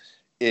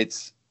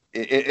it's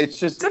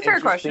just a fair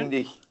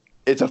question.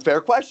 It's a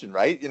fair question,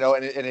 right? You know,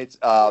 and it's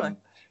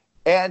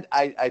and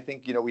I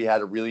think, you know, we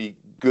had a really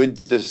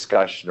good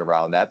discussion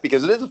around that,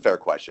 because it is a fair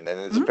question, and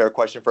it's a fair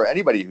question for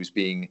anybody who's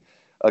being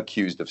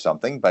accused of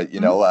something. But, you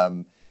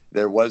know,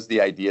 there was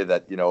the idea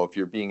that, you know, if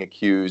you're being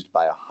accused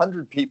by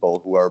 100 people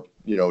who are,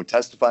 you know,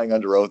 testifying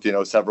under oath, you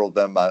know, several of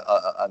them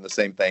on the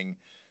same thing,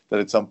 that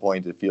at some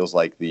point it feels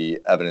like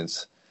the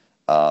evidence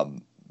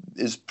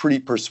is pretty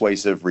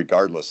persuasive,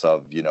 regardless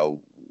of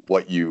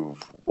what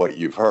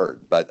you've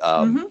heard. But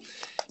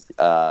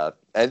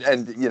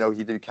and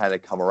he did kind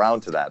of come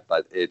around to that.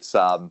 But it's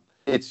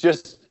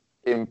just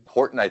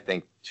important, I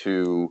think,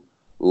 to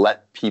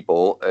let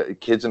people,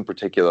 kids in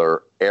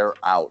particular, air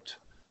out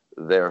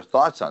their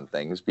thoughts on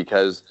things,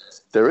 because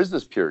there is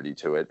this purity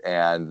to it,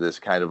 and this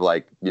kind of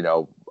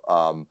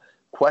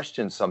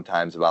question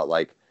sometimes about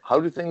how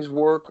do things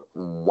work?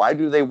 Why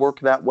do they work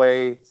that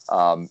way?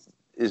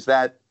 Is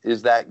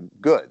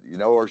that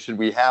good? Or should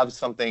we have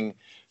something?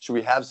 Should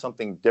we have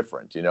something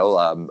different? A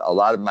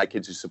lot of my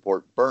kids who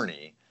support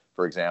Bernie,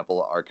 for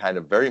example, are kind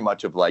of very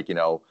much of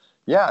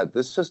yeah,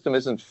 this system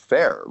isn't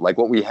fair. Like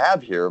what we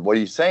have here, what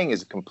he's saying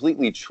is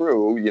completely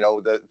true.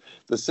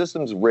 The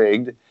system's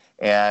rigged,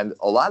 and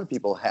a lot of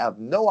people have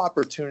no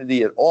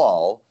opportunity at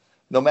all,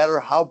 no matter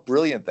how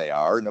brilliant they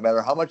are, no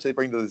matter how much they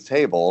bring to the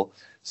table.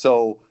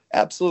 So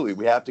absolutely,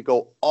 we have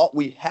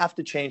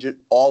to change it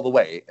all the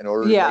way in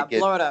order to make it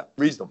blow it up.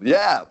 Reasonable.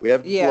 Yeah, we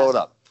have to blow it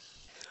up.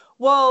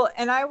 Well,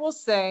 and I will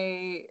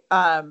say,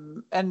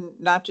 and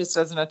not just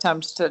as an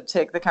attempt to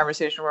take the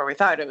conversation where we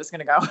thought it was going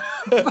to go,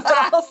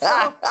 but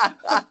also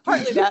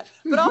partly that,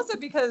 but also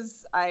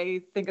because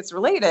I think it's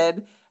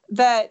related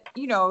that,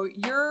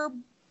 your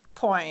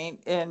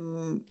point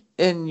in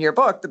your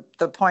book,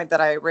 the point that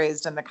I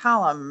raised in the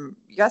column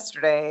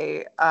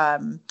yesterday,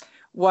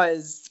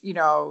 was,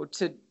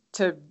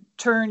 to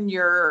turn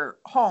your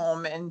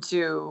home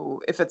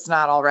into, if it's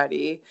not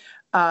already,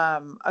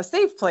 a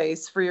safe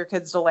place for your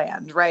kids to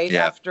land, right?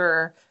 Yeah.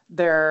 After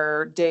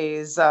their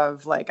days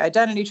of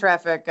identity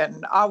traffic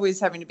and always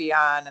having to be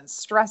on and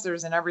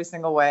stressors in every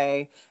single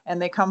way. And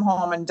they come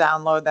home and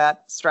download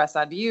that stress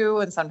onto you.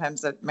 And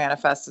sometimes it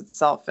manifests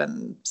itself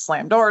in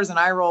slam doors and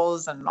eye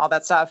rolls and all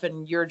that stuff.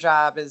 And your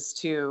job is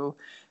to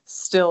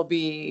still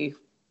be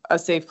a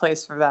safe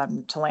place for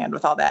them to land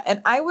with all that.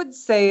 And I would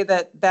say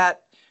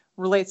that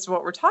relates to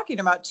what we're talking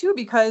about too,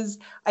 because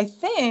I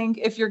think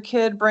if your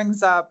kid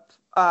brings up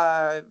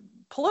a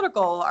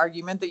political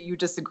argument that you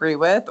disagree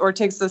with, or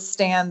takes a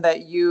stand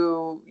that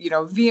you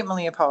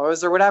vehemently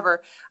oppose, or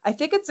whatever, I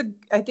think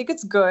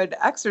it's good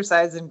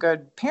exercise and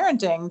good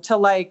parenting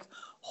to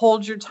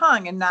hold your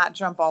tongue and not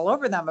jump all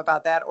over them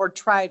about that, or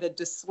try to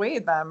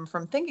dissuade them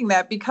from thinking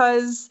that,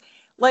 because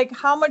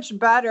how much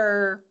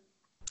better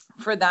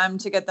for them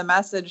to get the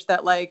message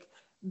that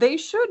they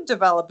should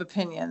develop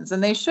opinions,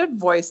 and they should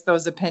voice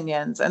those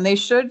opinions, and they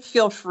should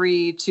feel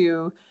free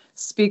to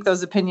speak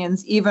those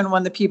opinions, even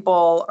when the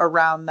people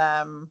around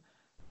them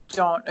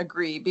don't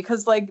agree,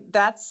 because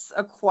that's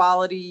a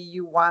quality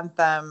you want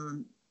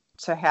them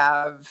to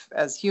have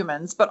as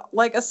humans, but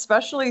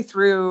especially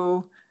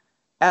through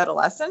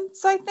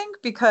adolescence, I think,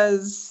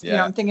 because,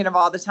 I'm thinking of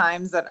all the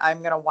times that I'm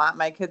going to want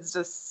my kids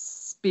to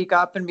speak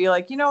up and be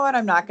you know what,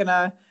 I'm not going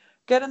to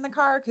get in the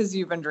car because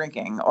you've been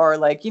drinking, or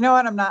you know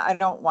what, I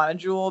don't want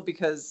to Juul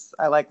because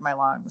I like my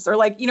lungs,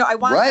 or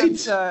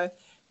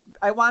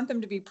I want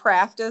them to be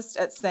practiced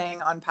at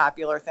saying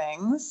unpopular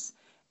things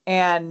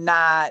and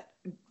not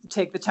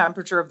take the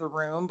temperature of the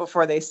room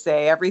before they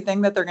say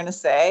everything that they're going to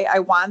say. I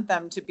want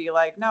them to be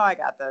no, I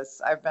got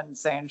this. I've been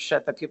saying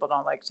shit that people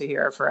don't like to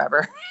hear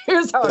forever.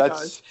 Here's how it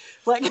goes.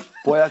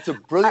 Boy, that's a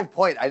brilliant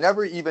point. I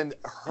never even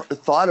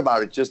thought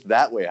about it just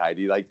that way,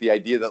 Heidi. The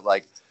idea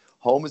that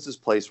home is this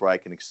place where I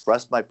can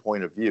express my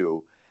point of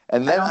view,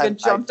 and then I don't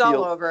get jumped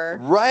all over.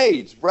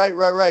 Right.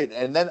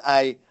 And then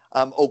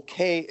I'm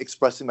okay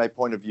expressing my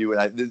point of view,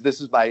 and this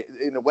is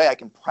in a way I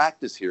can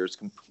practice here. It's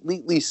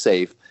completely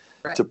safe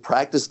to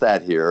practice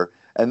that here.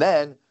 And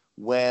then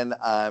when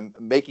I'm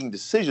making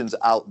decisions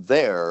out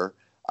there,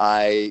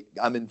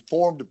 I'm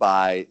informed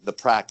by the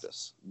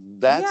practice.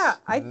 That's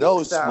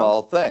no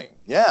small thing.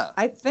 Yeah.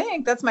 I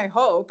think that's my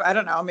hope. I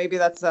don't know. Maybe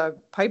that's a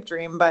pipe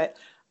dream, but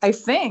I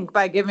think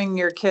by giving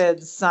your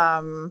kids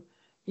some,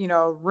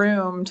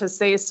 room to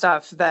say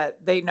stuff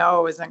that they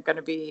know isn't going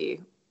to be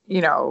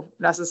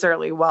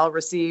necessarily well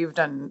received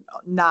and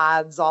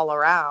nods all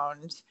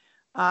around,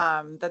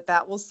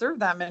 that will serve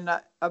them in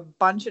a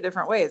bunch of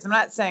different ways. I'm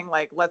not saying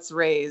let's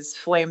raise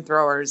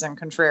flamethrowers and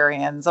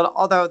contrarians,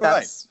 although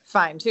that's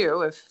fine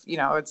too if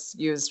it's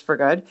used for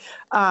good.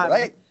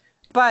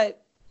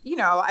 But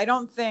I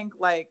don't think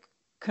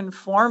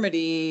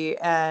conformity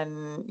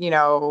and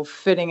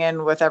fitting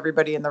in with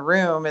everybody in the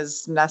room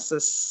is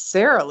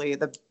necessarily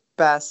the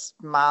best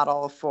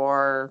model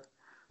for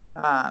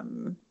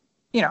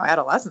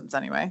adolescence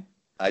anyway.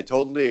 I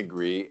totally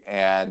agree.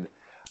 And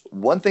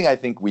one thing I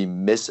think we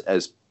miss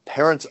as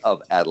parents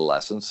of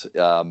adolescents,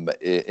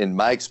 in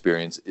my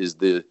experience, is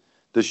the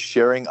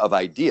sharing of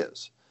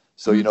ideas.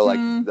 So,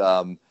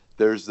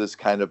 there's this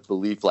kind of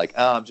belief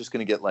I'm just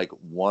going to get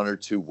one or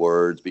two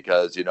words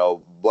because,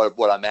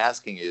 what I'm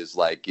asking is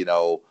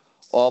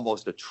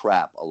almost a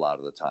trap a lot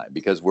of the time,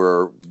 because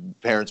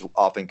parents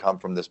often come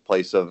from this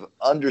place of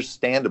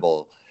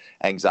understandable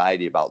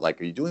anxiety about are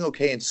you doing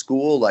okay in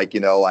school?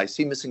 I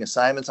see missing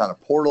assignments on a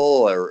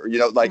portal, or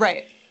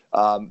right.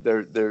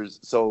 there's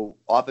so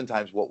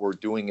oftentimes what we're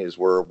doing is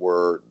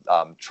we're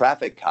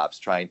traffic cops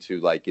trying to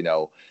like,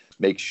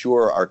 make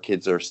sure our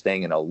kids are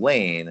staying in a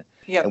lane.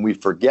 Yep. And we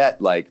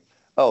forget like,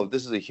 oh,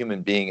 this is a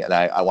human being and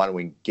I want to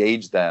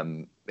engage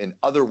them in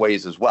other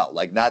ways as well.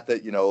 Like not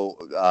that,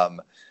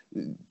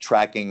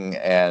 tracking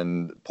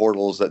and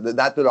portals,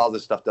 not that all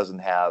this stuff doesn't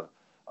have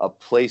a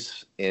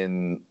place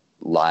in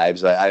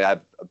lives. I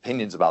have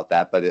opinions about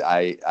that, but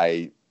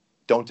I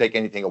don't take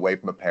anything away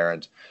from a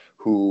parent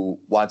who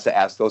wants to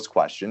ask those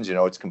questions.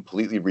 It's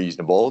completely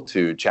reasonable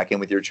to check in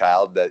with your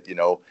child that,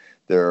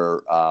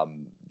 they're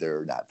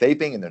not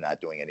vaping and they're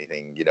not doing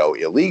anything,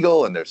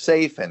 illegal, and they're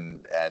safe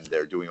and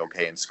they're doing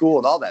okay in school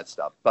and all that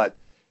stuff. But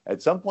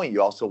at some point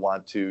you also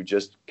want to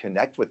just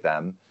connect with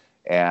them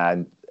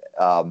and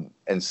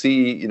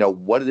see,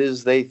 what it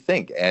is they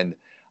think. And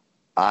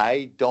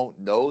I don't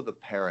know the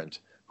parent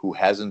who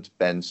hasn't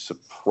been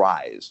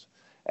surprised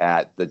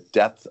at the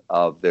depth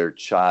of their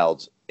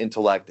child's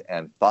intellect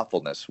and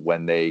thoughtfulness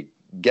when they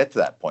get to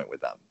that point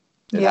with them.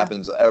 It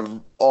happens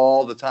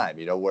all the time,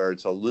 where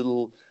it's a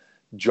little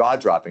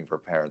jaw-dropping for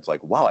parents,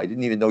 like, wow, I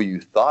didn't even know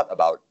you thought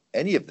about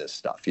any of this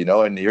stuff,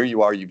 and here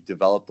you are, you've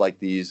developed like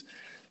these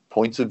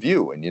points of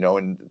view. And,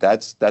 and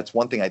that's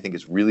one thing I think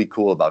is really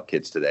cool about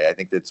kids today. I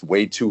think that's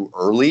way too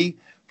early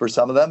for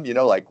some of them,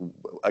 like,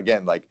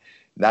 again, like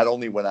not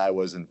only when I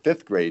was in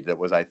 5th grade that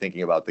was I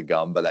thinking about the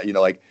gum, but,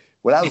 like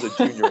when I was a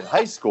junior in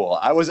high school,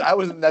 I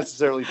wasn't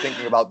necessarily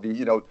thinking about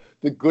the,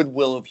 the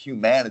goodwill of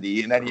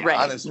humanity in any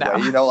honest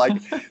way, like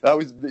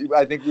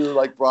I think we were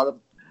like brought up,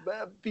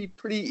 be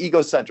pretty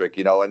egocentric,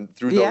 and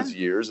through those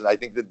years. And I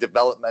think that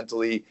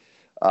developmentally,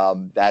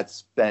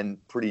 that's been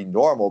pretty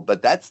normal,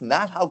 but that's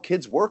not how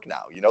kids work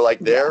now. Like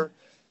they're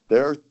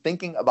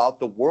thinking about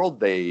the world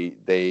they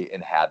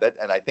inhabit.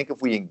 And I think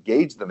if we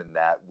engage them in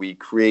that, we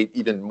create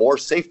even more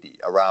safety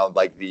around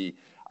like the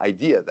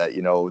idea that,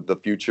 the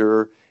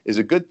future is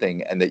a good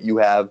thing and that you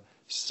have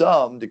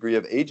some degree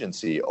of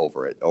agency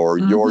over it, or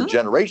your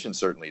generation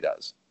certainly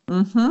does.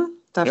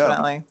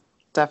 Definitely.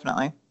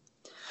 Definitely.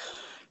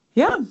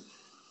 Yeah.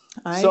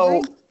 I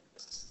agree.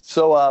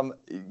 So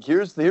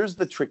here's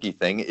the tricky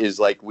thing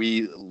is like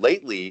we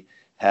lately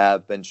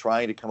have been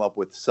trying to come up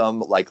with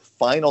some like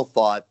final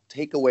thought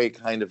takeaway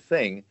kind of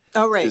thing.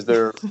 Oh, right. Is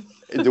there,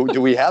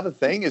 do we have a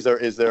thing? Is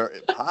there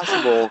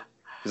possible,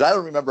 because I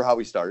don't remember how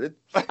we started.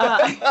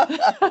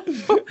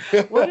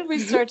 What did we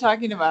start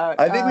talking about?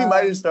 I think we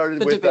might have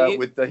started with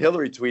the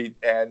Hillary tweet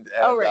and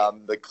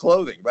the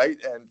clothing, right?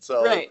 And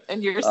so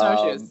and your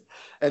snowshoes.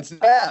 And so,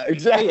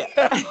 exactly.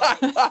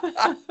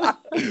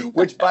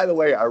 Which, by the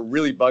way, are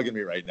really bugging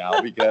me right now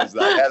because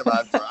I had them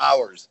on for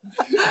hours.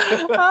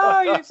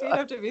 Oh, your feet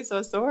have to be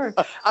so sore.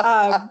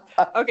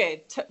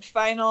 Okay,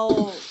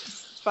 final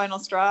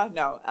straw?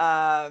 No.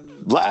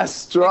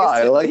 Last straw.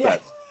 I like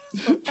that.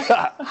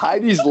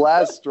 Heidi's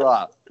last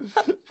straw.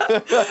 Okay,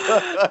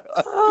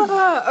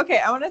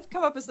 I want to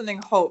come up with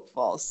something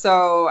hopeful.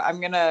 So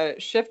I'm going to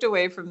shift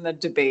away from the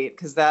debate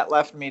because that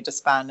left me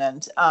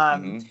despondent.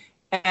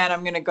 And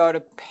I'm going to go to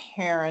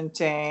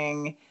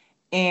parenting.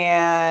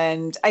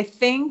 And I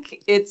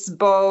think it's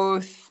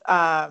both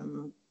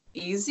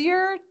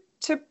easier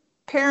to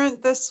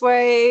parent this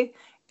way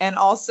and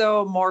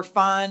also more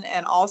fun.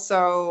 And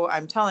also,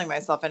 I'm telling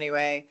myself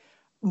anyway,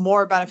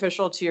 more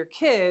beneficial to your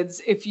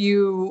kids if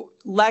you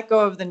let go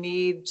of the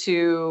need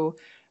to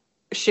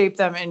shape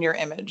them in your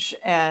image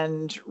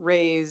and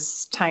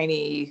raise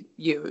tiny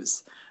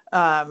yous.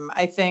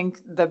 I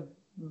think the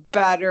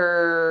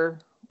better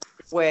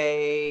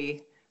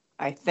way,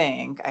 I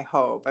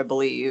hope, I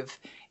believe,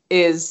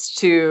 is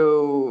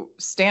to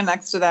stand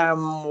next to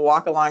them,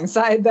 walk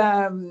alongside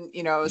them,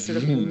 sort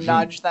of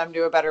nudge them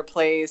to a better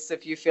place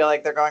if you feel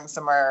like they're going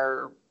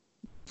somewhere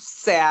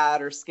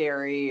sad or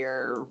scary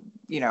or,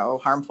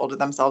 harmful to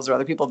themselves or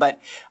other people. But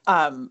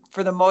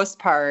for the most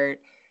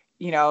part,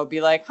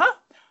 be like,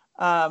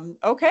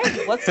 okay,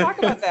 let's talk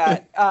about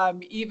that.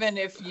 Even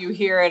if you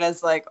hear it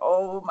as like,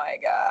 oh my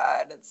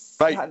God, it's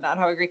not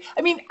how I agree.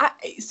 I mean,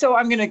 so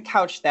I'm going to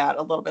couch that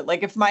a little bit.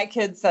 Like if my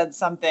kid said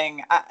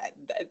something, I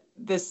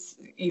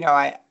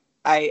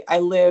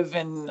live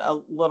in a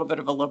little bit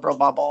of a liberal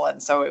bubble.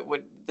 And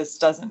so this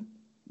doesn't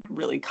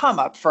really come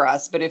up for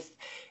us. But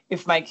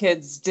if my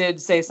kids did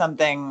say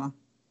something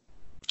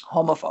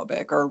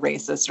homophobic or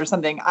racist or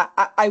something,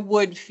 I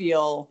would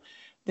feel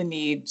the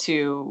need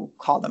to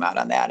call them out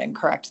on that and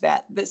correct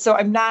that. So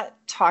I'm not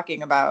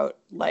talking about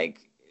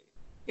like,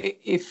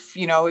 if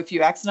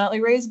you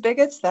accidentally raise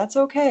bigots, that's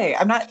okay.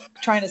 I'm not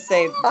trying to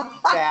say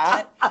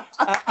that.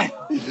 That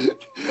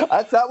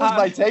was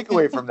my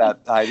takeaway from that,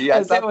 Heidi.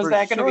 Was that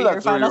going to be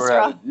your final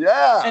straw?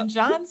 Yeah. And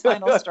John's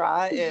final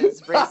straw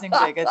is raising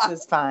bigots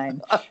is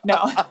fine.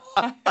 No.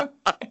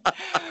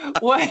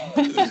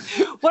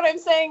 What I'm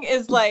saying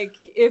is like,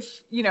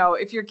 if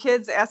your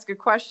kids ask a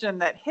question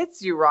that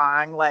hits you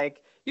wrong,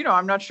 like,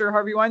 I'm not sure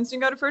Harvey Weinstein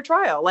got a fair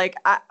trial. Like,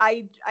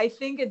 I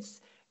think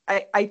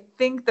I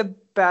think the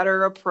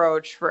better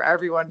approach for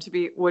everyone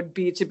would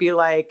be to be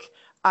like,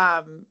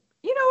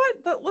 You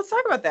know what? Let's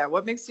talk about that.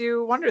 What makes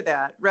you wonder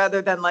that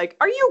rather than like,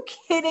 are you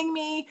kidding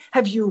me?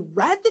 Have you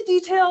read the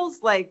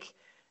details? Like,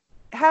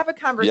 have a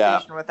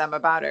conversation with them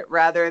about it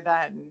rather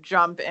than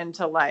jump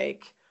into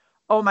like,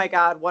 oh my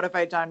God, what have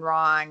I done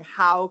wrong?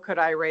 How could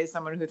I raise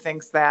someone who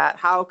thinks that?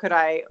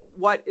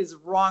 What is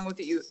wrong with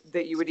you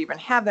that you would even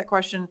have that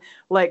question?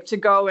 Like to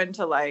go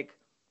into like,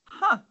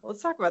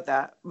 let's talk about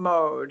that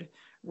mode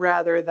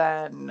rather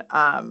than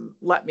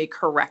let me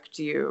correct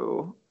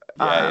you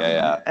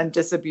and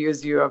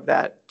disabuse you of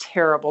that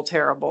terrible,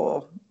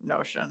 terrible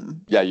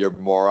notion. Yeah, your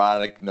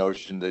moronic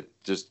notion that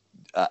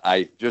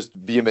I just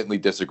vehemently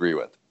disagree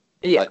with.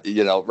 Yeah.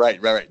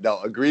 Right.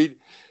 No, agreed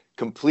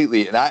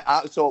completely. And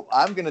so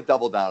I'm going to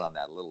double down on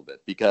that a little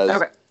bit because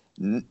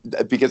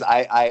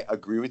I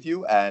agree with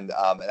you. And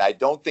I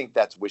don't think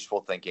that's wishful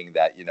thinking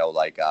that,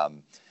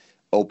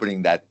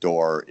 opening that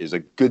door is a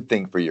good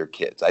thing for your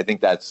kids. I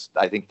think that's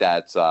I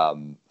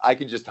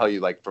can just tell you,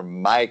 like,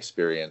 from my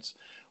experience,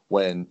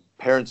 when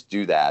parents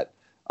do that,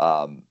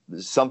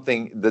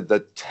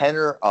 the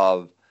tenor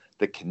of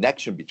the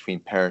connection between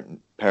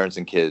parents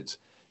and kids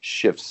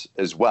shifts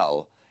as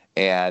well.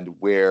 And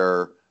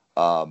where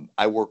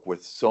I work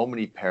with so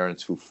many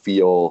parents who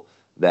feel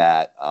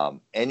that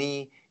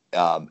any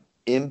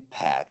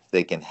impact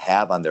they can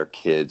have on their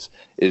kids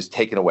is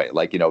taken away.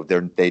 Like, they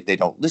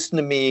don't listen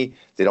to me,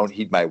 they don't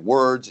heed my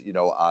words,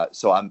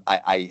 so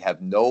I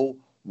have no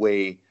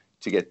way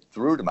to get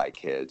through to my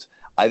kids.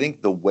 I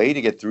think the way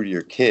to get through to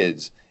your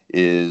kids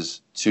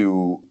is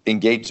to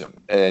engage them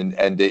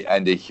and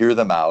to hear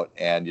them out.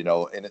 And, in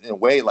a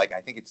way, like,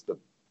 I think it's the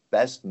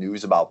best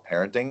news about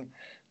parenting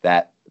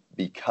that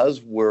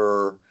because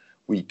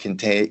we can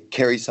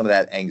carry some of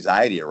that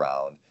anxiety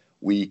around,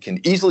 we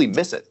can easily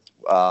miss it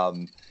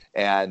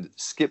and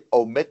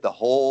omit the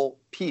whole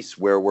piece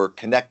where we're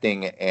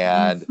connecting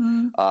and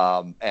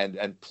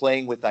and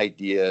playing with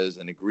ideas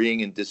and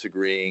agreeing and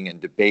disagreeing and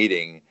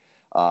debating.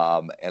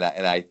 And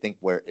I think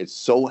where it's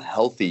so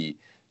healthy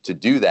to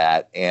do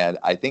that. And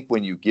I think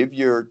when you give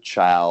your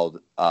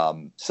child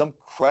some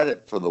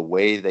credit for the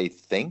way they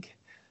think,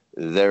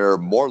 they're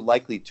more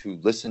likely to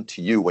listen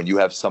to you when you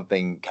have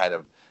something kind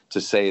of to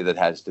say that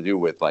has to do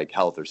with like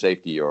health or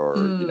safety or,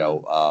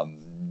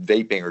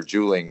 vaping or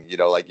juuling,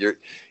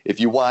 if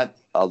you want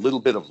a little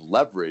bit of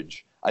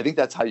leverage, I think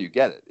that's how you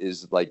get it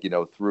is like,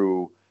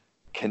 through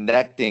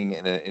connecting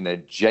in a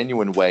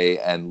genuine way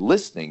and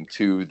listening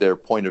to their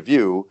point of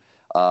view.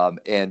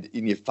 And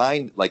you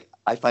find, like,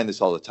 I find this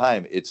all the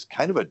time, it's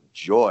kind of a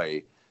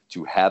joy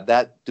to have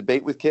that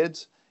debate with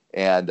kids.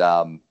 And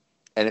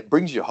it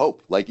brings you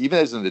hope. Like, even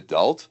as an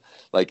adult,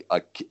 like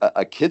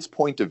a kid's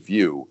point of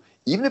view,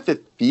 even if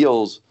it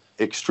feels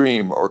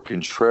extreme or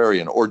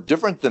contrarian or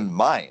different than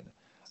mine,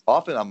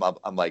 often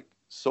I'm like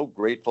so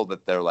grateful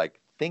that they're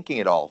like thinking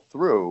it all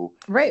through,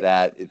 right?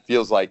 That it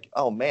feels like,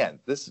 oh man,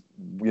 this,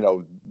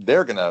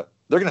 they're gonna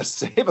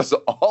save us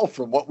all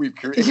from what we've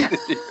created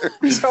here.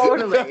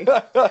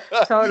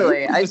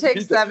 Totally. I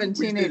take 7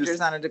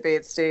 teenagers on a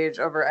debate stage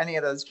over any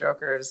of those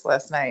jokers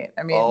last night.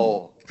 I mean,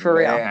 for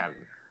real.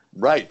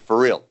 Right, for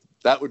real.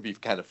 That would be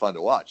kind of fun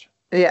to watch.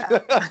 Yeah.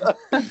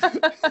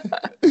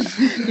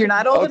 You're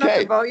not old enough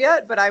to vote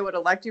yet, but I would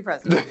elect you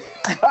president.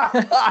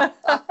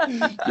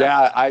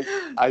 Yeah,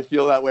 I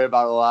feel that way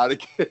about a lot of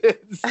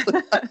kids.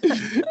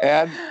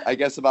 And I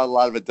guess about a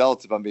lot of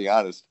adults, if I'm being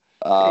honest.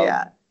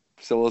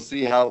 So we'll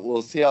see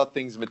how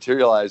things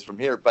materialize from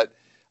here. But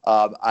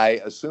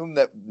I assume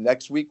that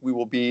next week we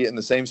will be in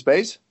the same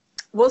space.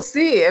 We'll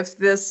see if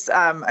this.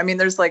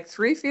 There's like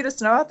 3 feet of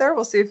snow out there.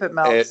 We'll see if it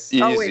melts.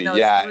 Easy. Oh wait, no,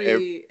 yeah, it's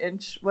 3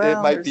 inch. Well,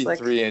 it might be like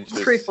 3 inches.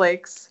 3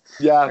 flakes.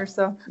 Yeah, or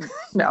so.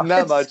 No,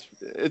 not much.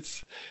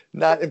 It's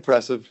not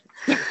impressive.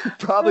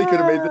 Probably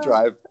could have made the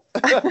drive.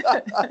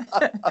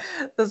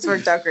 This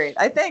worked out great.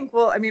 I think.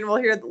 We'll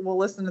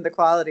listen to the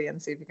quality and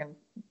see if you can.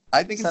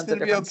 I think it's going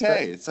to be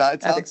okay. It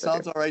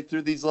sounds all right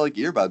through these like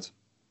earbuds.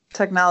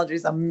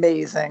 Technology's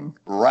amazing.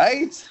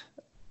 Right?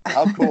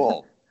 How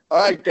cool. All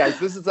right, guys,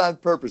 this is On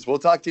Purpose. We'll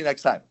talk to you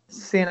next time.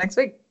 See you next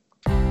week.